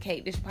leaving the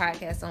Cake Dish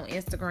Podcast on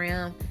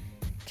Instagram.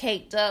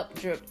 Caked Up,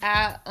 Dripped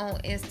Out on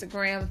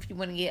Instagram if you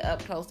want to get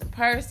up close and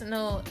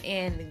personal.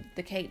 And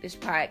the Cake Dish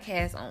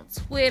Podcast on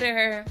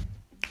Twitter.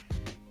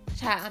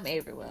 Child, I'm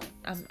everywhere.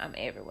 I'm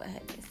everywhere,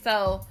 honey.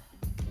 So,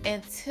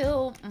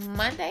 until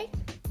Monday,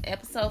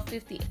 episode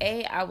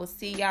 58, I will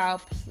see y'all.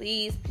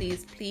 Please,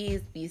 please, please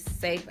be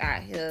safe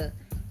out here.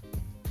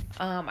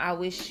 I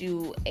wish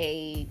you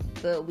a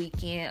good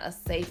weekend, a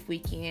safe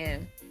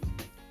weekend.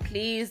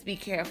 Please be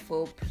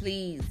careful.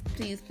 Please,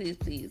 please, please,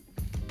 please.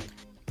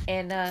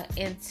 And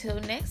until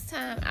next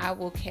time, I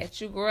will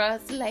catch you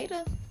girls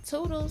later.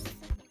 Toodles.